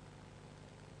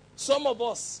 Some of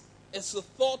us, it's the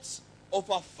thoughts of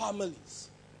our families.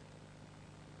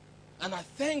 And I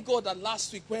thank God that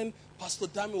last week when Pastor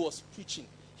Dami was preaching,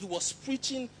 he was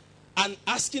preaching and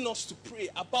asking us to pray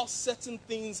about certain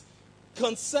things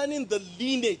concerning the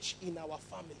lineage in our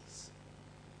families.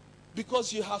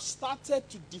 Because you have started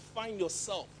to define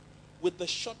yourself with the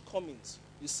shortcomings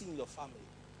you see in your family.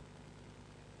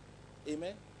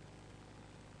 Amen?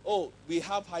 Oh, we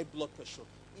have high blood pressure.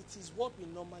 It is what we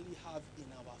normally have in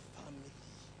our family.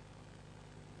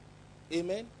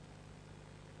 Amen?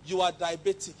 You are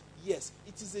diabetic. Yes,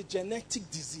 it is a genetic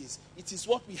disease. It is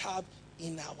what we have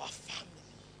in our family.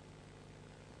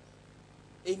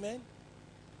 Amen?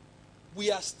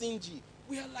 We are stingy.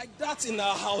 We are like that in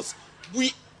our house.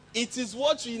 It is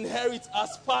what we inherit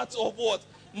as part of what?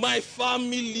 My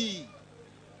family.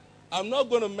 I'm not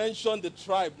going to mention the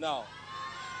tribe now.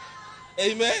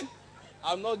 Amen?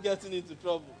 I'm not getting into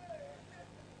trouble.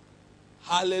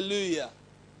 Hallelujah.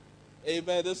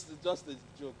 Amen. This is just a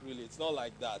joke, really. It's not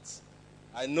like that.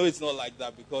 I know it's not like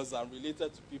that because I'm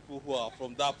related to people who are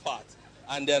from that part.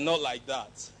 And they're not like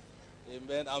that.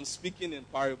 Amen. I'm speaking in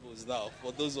parables now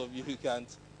for those of you who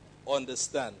can't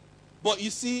understand. But you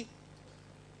see,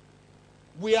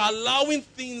 we are allowing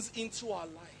things into our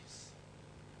lives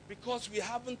because we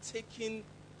haven't taken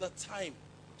the time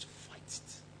to fight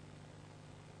it.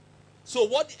 So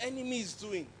what the enemy is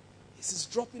doing is he's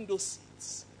dropping those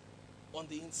seeds on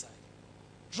the inside.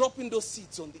 Dropping those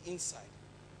seeds on the inside.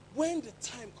 When the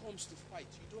time comes to fight,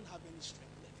 you don't have any strength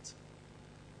left.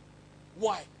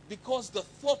 Why? Because the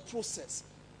thought process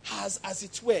has, as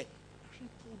it were,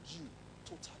 crippled you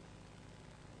totally.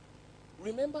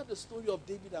 Remember the story of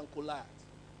David and Goliath.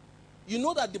 You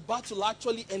know that the battle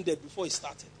actually ended before it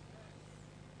started.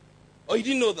 Or you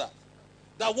didn't know that?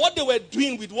 That what they were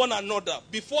doing with one another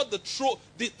before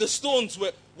the stones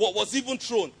were what was even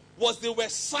thrown was they were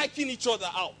psyching each other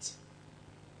out.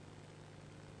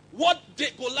 What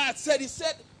Goliath said, he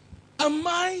said, am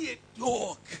I a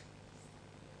dog?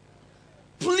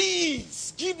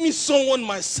 Please give me someone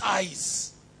my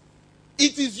size.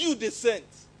 It is you they sent.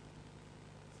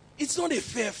 It's not a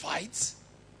fair fight.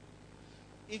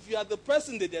 If you are the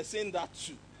person that they're saying that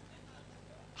to,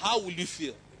 how will you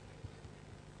feel?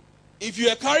 If you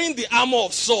are carrying the armor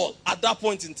of Saul at that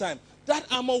point in time, that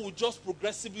armor will just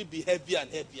progressively be heavier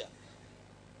and heavier.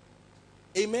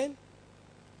 Amen?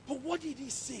 But what did he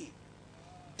say?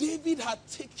 David had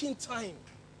taken time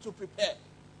to prepare.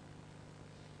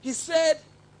 He said,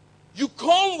 you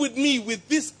come with me with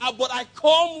this, but I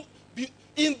come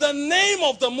in the name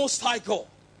of the Most High God.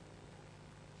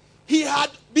 He had,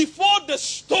 before the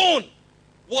stone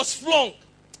was flung,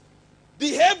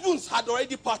 the heavens had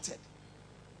already parted.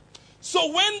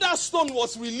 So when that stone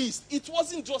was released, it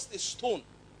wasn't just a stone.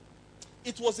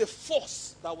 It was a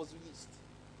force that was released.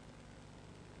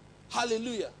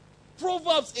 Hallelujah.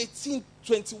 Proverbs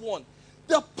 18:21.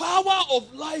 The power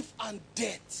of life and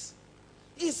death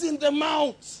is in the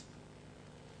mouth.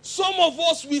 Some of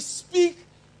us, we speak,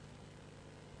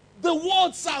 the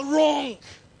words are wrong.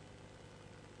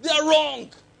 They are wrong.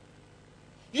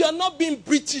 You are not being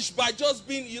British by just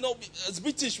being, as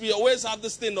British, we always have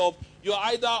this thing of you're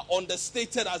either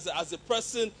understated as a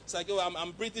person. It's like, oh,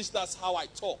 I'm British, that's how I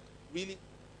talk. Really?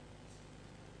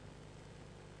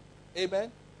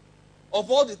 Amen? Of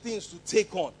all the things to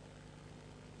take on,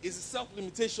 is the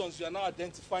self-limitations you are now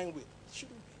identifying with. It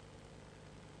shouldn't be.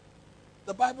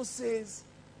 The Bible says,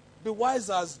 be wise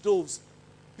as doves.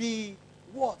 Be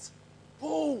what?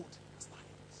 Bold as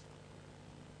lions.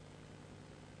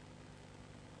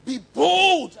 Be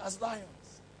bold as lions.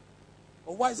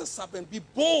 Or wise as serpent. Be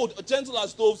bold, or gentle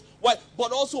as doves. Why?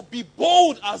 But also be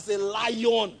bold as a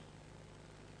lion.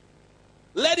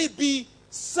 Let it be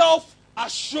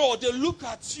self-assured. They look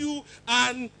at you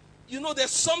and,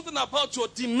 there's something about your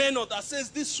demeanor that says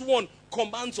this one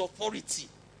commands authority.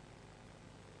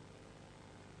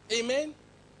 Amen?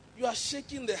 You are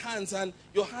shaking the hands and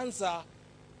your hands are,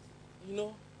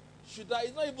 it's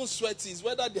not even sweaty. It's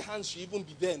whether the hands should even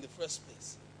be there in the first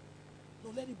place. No,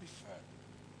 let it be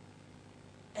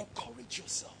firm. Encourage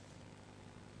yourself.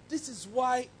 This is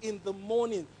why in the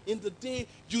morning, in the day,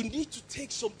 you need to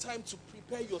take some time to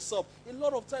prepare yourself. A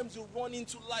lot of times you run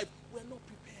into life, we're not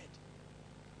prepared.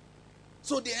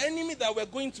 So the enemy that we're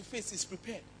going to face is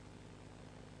prepared.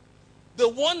 The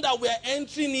one that we're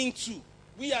entering into,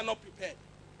 we are not prepared.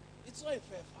 It's not a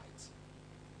fair fight.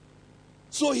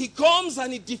 So he comes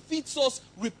and he defeats us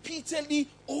repeatedly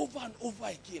over and over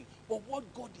again. But what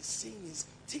God is saying is,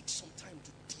 take some time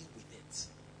to deal with it.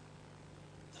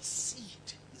 The seed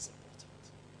is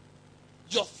important.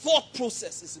 Your thought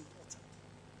process is important.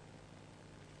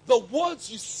 The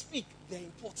words you speak, they're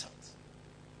important.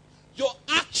 Your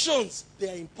actions,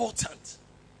 they're important.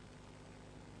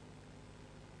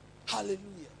 Hallelujah.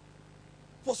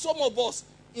 For some of us,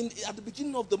 at the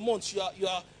beginning of the month,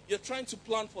 you're trying to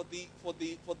plan for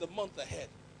the month ahead.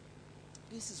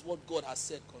 This is what God has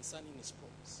said concerning his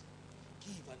promise.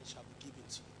 Give and it shall be given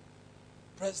to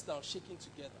you. Pressed down, shaking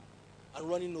together, and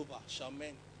running over shall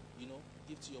men,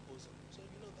 give to your bosom. So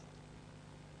you know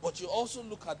that. But you also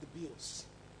look at the bills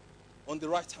on the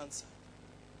right hand side.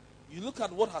 You look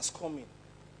at what has come in,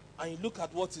 and you look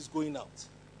at what is going out.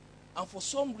 And for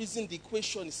some reason, the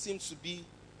equation seems to be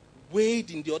weighed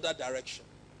in the other direction.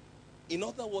 In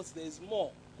other words, there is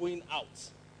more going out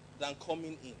than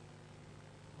coming in.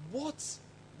 What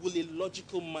will a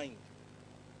logical mind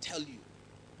tell you?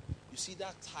 You see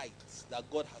that tithe that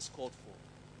God has called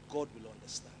for, God will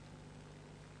understand.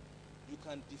 You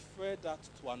can defer that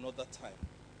to another time.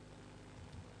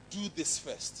 Do this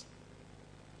first.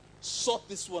 Sort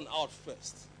this one out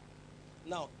first.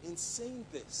 Now, in saying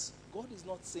this, God is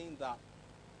not saying that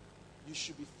you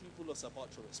should be frivolous about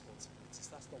your responsibilities.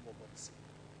 That's not what God is saying.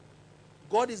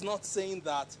 God is not saying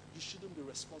that you shouldn't be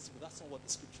responsible. That's not what the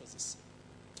scriptures is saying.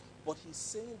 But he's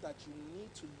saying that you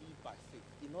need to live by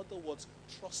faith. In other words,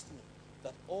 trust me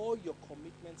that all your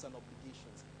commitments and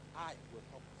obligations, I will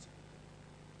help you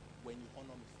when you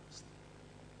honor me first.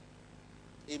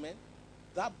 Amen?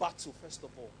 That battle, first of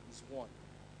all, is won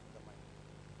in the mind.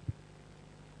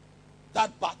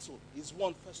 That battle is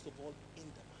won, first of all, in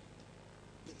the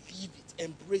mind. Believe it,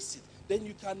 embrace it. Then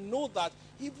you can know that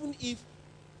even if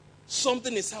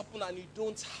something is happening and you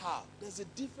don't have, there's a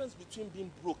difference between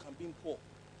being broke and being poor.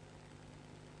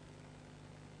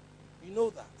 You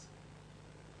know that.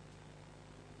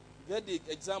 You had the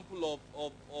example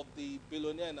of the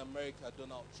billionaire in America,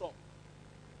 Donald Trump.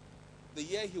 The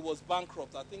year he was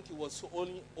bankrupt, I think he was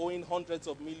only owing hundreds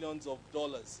of millions of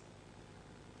dollars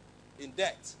in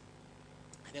debt.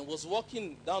 And he was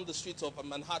walking down the streets of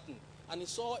Manhattan, and he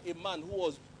saw a man who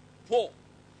was poor.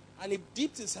 And he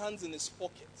dipped his hands in his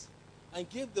pocket and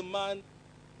gave the man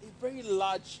a very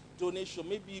large donation,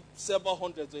 maybe several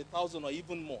hundreds or 1,000 or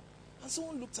even more. And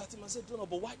someone looked at him and said, Donald,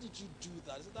 but why did you do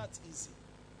that? He said, that's easy.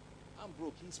 I'm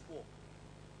broke, he's poor.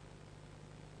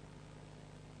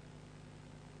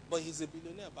 But he's a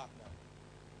billionaire back now.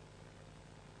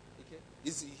 Okay?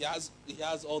 He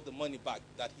has all the money back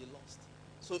that he lost.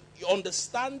 So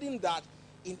understanding that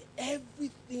in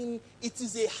everything, it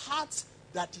is a heart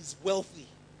that is wealthy,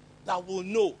 that will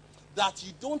know that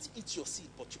you don't eat your seed,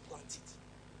 but you plant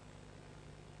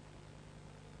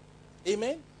it.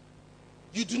 Amen?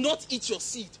 You do not eat your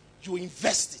seed, you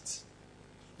invest it.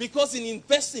 Because in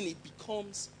investing, it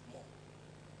becomes more.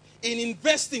 In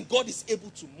investing, God is able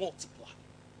to multiply.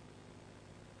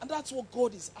 And that's what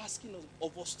God is asking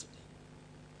of us today.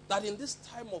 That in this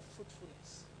time of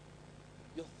fruitfulness,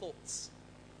 your thoughts,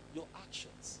 your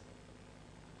actions,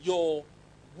 your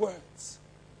words.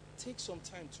 Take some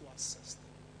time to assess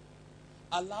them.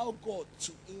 Allow God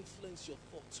to influence your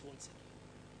thoughts once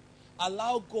again.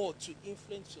 Allow God to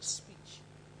influence your speech.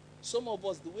 Some of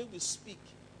us, the way we speak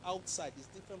outside is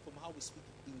different from how we speak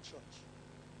in church.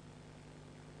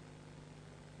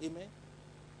 Amen?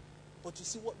 But you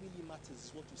see, what really matters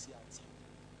is what you see outside.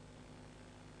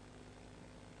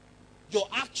 Your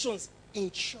actions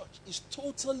in church is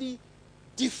totally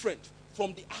different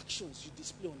from the actions you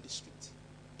display on the street,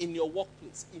 in your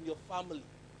workplace, in your family.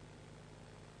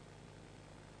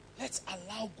 Let's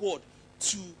allow God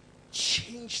to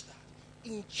change that.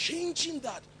 In changing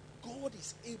that, God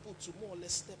is able to more or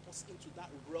less step us into that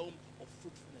realm of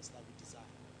fruitfulness that we desire.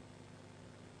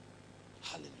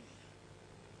 Hallelujah.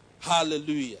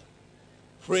 Hallelujah.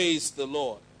 Praise the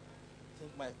Lord. I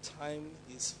think my time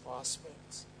is fast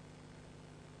spent.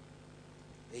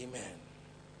 Amen.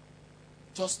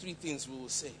 Just 3 things we will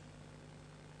say.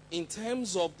 In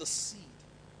terms of the seed,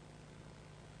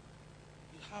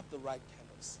 you have the right kind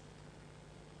of seed.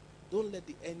 Don't let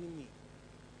the enemy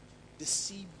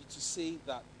deceive you to say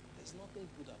that there's nothing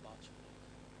good about you.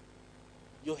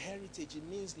 Your heritage, it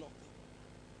means nothing.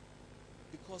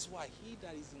 Because why? He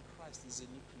that is in Christ is a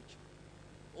new creature.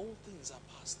 All things are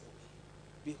passed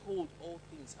away. Behold, all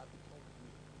things have become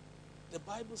new. The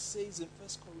Bible says in 1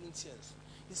 Corinthians,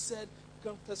 he said,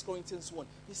 1 Corinthians 1,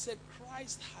 he said,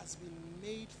 Christ has been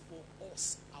made for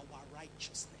us our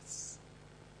righteousness.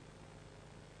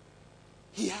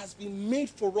 He has been made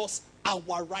for us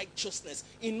our righteousness.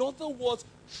 In other words,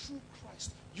 through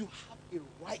Christ, you have a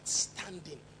right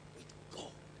standing with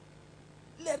God.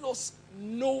 Let us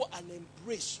know and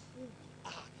embrace who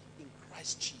we are in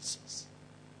Christ Jesus.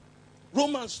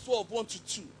 Romans 12,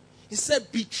 1-2. He said,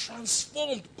 be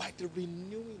transformed by the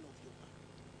renewing of your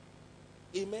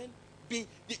mind. Amen.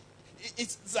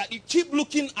 It's that you keep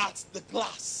looking at the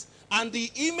glass, and the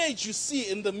image you see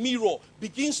in the mirror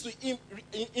begins to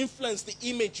influence the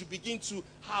image you begin to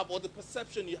have, or the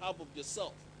perception you have of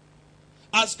yourself.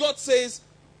 As God says,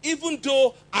 even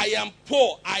though I am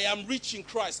poor, I am rich in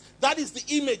Christ. That is the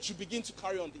image you begin to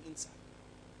carry on the inside.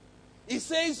 He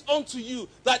says unto you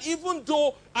that even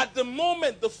though at the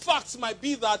moment the facts might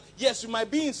be that, yes, you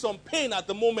might be in some pain at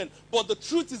the moment, but the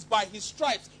truth is by his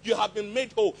stripes you have been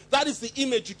made whole. That is the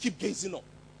image you keep gazing on.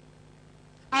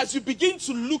 As you begin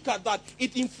to look at that,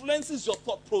 it influences your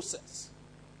thought process.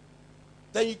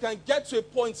 Then you can get to a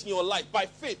point in your life, by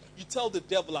faith, you tell the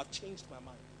devil, I've changed my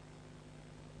mind.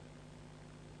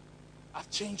 I've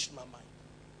changed my mind.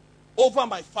 Over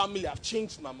my family, I've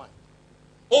changed my mind.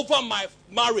 Over my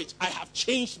marriage, I have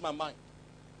changed my mind.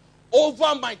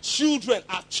 Over my children,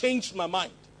 I've changed my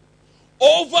mind.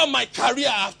 Over my career,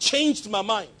 I've changed my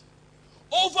mind.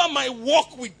 Over my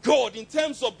walk with God in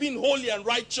terms of being holy and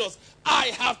righteous, I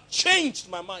have changed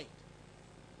my mind.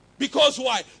 Because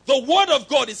why? The word of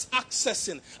God is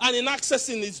accessing, and in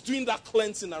accessing, it's doing that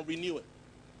cleansing and renewing.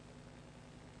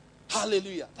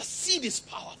 Hallelujah. The seed is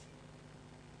powerful.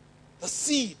 The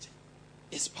seed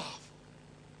is powerful.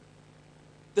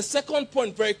 The second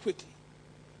point, very quickly.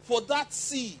 For that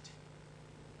seed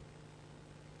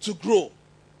to grow,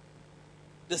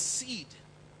 the seed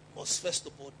must first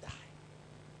of all die.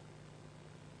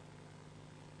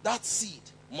 That seed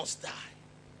must die.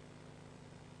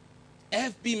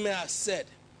 F.B. Meyer said,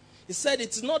 he said,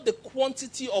 it's not the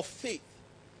quantity of faith,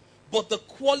 but the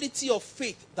quality of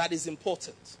faith that is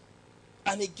important.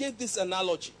 And he gave this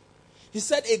analogy. He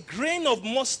said, a grain of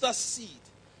mustard seed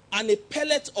and a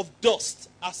pellet of dust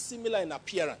are similar in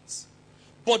appearance,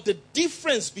 but the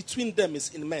difference between them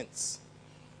is immense.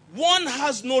 One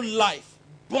has no life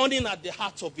burning at the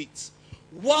heart of it,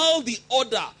 while the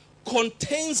other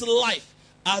contains life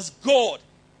as God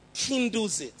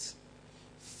kindles it.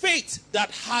 Faith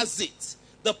that has it,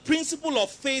 the principle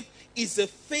of faith is a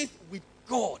faith with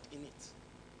God in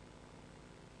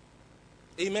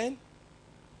it. Amen?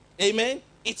 Amen?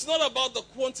 It's not about the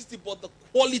quantity, but the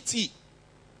quality.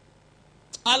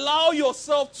 Allow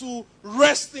yourself to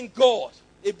rest in God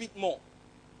a bit more.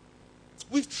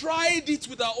 We've tried it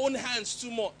with our own hands too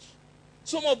much.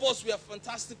 Some of us, we are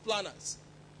fantastic planners.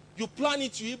 You plan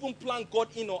it, you even plan God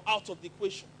in or out of the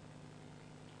equation.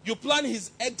 You plan his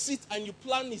exit and you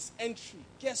plan his entry.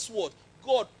 Guess what?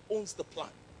 God owns the plan.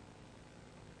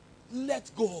 Let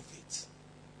go of it.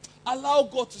 Allow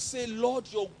God to say, Lord,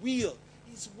 your will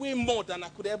is way more than I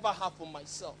could ever have for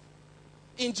myself.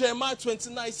 In Jeremiah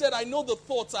 29, he said, I know the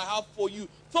thoughts I have for you,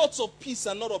 thoughts of peace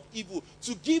and not of evil,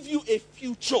 to give you a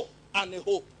future and a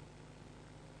hope.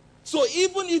 So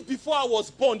even if before I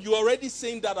was born, you're already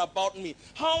saying that about me,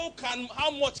 how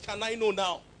much can I know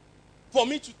now? For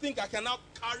me to think I can now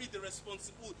carry the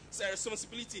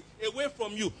responsibility away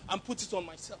from you and put it on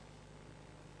myself.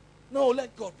 No,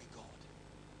 let God be God.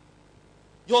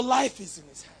 Your life is in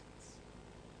his hands.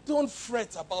 Don't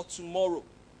fret about tomorrow.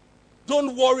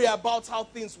 Don't worry about how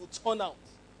things will turn out.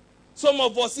 Some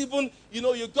of us even,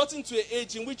 you've gotten to an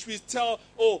age in which we tell,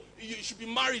 oh, you should be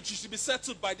married, you should be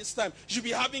settled by this time, you should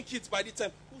be having kids by this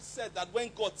time. Who said that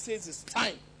when God says it's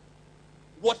time,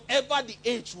 whatever the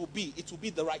age will be, it will be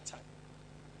the right time?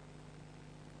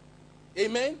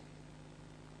 Amen?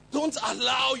 Don't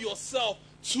allow yourself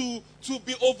to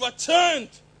be overturned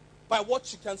by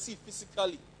what you can see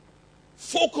physically.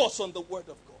 Focus on the word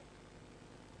of God.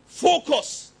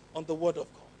 Focus on the word of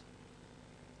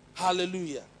God.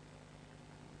 Hallelujah.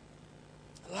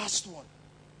 Last one.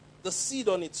 The seed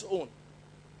on its own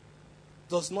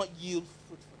does not yield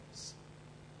fruitfulness.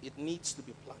 It needs to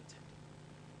be planted.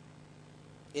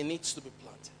 It needs to be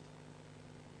planted.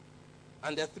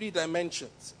 And there are 3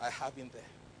 dimensions I have in there.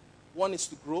 One is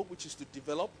to grow, which is to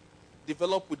develop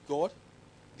with God.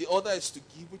 The other is to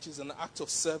give, which is an act of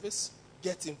service.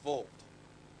 Get involved.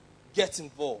 Get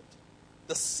involved.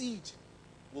 The seed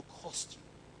will cost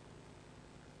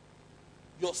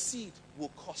you. Your seed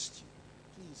will cost you.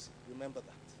 Please remember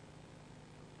that.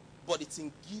 But it's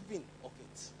in giving of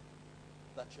it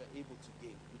that you're able to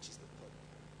gain, which is the third.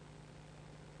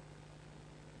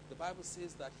 The Bible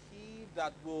says that he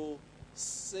that will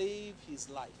save his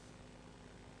life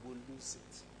will lose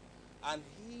it. And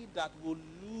he that will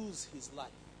lose his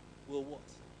life will what?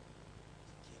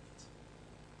 Gain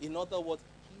it. In other words,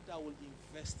 he that will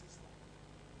invest his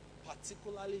life,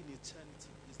 particularly in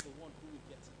eternity, is the one who will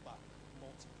get it back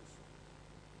multiple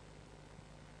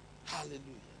fold.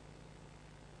 Hallelujah.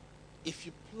 If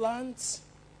you plant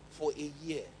for a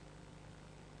year,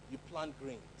 you plant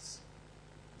grains.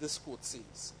 This quote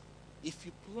says, if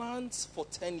you plant for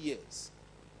 10 years,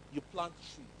 you plant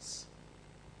trees.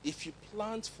 If you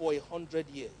plant for 100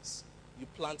 years, you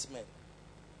plant men.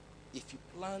 If you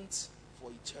plant for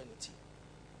eternity,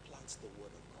 plant the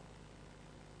word of God.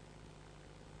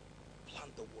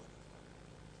 Plant the word of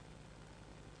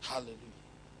God. Hallelujah.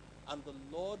 And the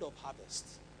Lord of harvest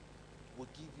will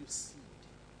give you seed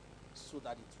so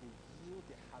that it will yield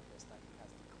the harvest that he has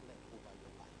declared over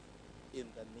your life. In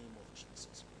the name of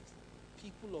Jesus Christ.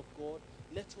 People of God,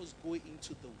 let us go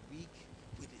into the week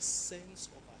with a sense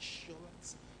of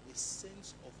assurance, a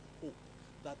sense of hope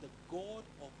that the God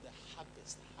of the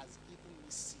harvest has given me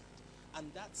seed.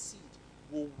 And that seed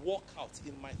will work out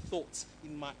in my thoughts,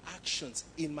 in my actions,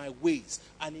 in my ways.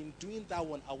 And in doing that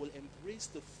one, I will embrace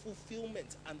the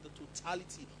fulfillment and the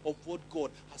totality of what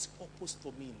God has purposed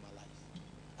for me in my life.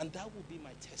 And that will be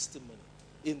my testimony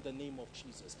in the name of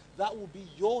Jesus. That will be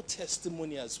your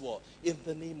testimony as well in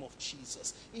the name of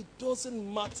Jesus. It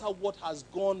doesn't matter what has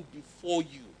gone before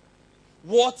you.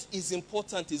 What is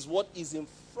important is what is in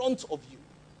front of you.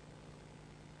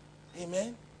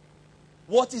 Amen.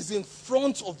 What is in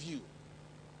front of you.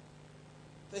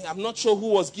 I'm not sure who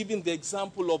was giving the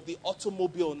example of the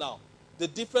automobile now. The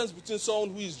difference between someone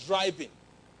who is driving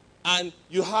and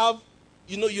you have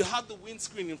the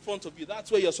windscreen in front of you.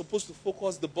 That's where you're supposed to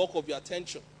focus the bulk of your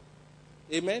attention.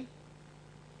 Amen.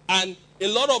 And a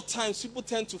lot of times people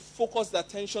tend to focus their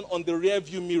attention on the rear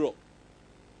view mirror.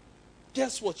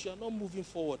 Guess what? You're not moving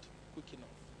forward quick enough.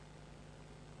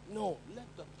 No, let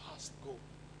the past go.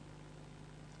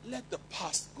 Let the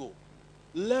past go.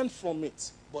 Learn from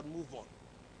it, but move on.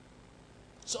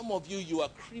 Some of you, you are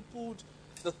crippled.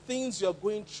 The things you're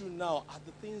going through now are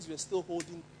the things you're still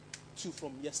holding to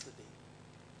from yesterday.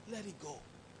 Let it go.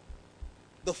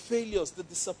 The failures, the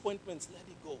disappointments, let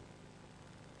it go.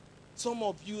 Some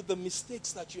of you, the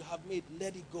mistakes that you have made,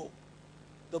 let it go.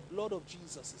 The blood of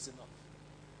Jesus is enough.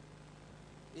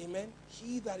 Amen.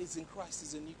 He that is in Christ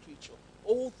is a new creature.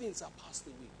 All things are passed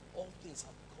away. All things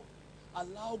have become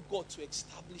new. Allow God to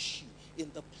establish you in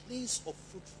the place of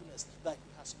fruitfulness that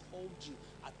he has called you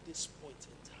at this point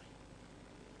in time.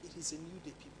 It is a new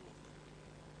day, people of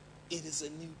God. It is a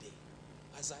new day.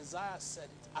 As Isaiah said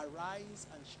it, arise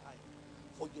and shine,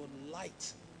 for your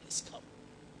light has come.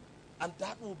 And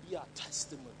that will be our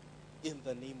testimony in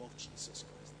the name of Jesus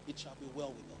Christ. It shall be well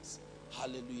with us.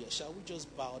 Hallelujah. Shall we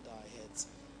just bow our heads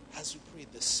as we pray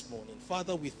this morning?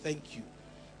 Father, we thank you.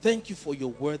 Thank you for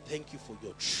your word. Thank you for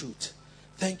your truth.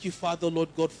 Thank you, Father, Lord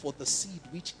God, for the seed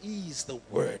which is the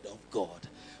word of God.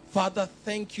 Father,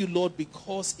 thank you, Lord,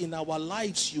 because in our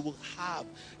lives you will have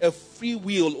a free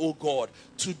will, oh God,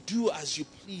 to do as you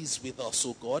please with us,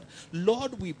 oh God.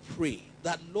 Lord, we pray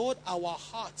that, Lord, our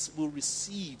hearts will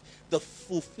receive the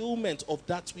fulfillment of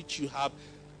that which you have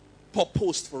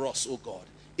proposed for us, oh God.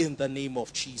 in the name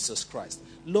of Jesus Christ.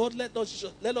 Lord, let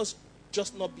us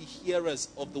just not be hearers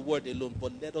of the word alone,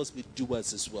 but let us be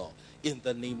doers as well, in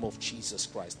the name of Jesus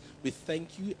Christ. We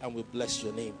thank you and we bless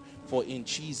your name, for in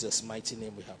Jesus' mighty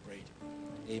name we have prayed.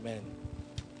 Amen.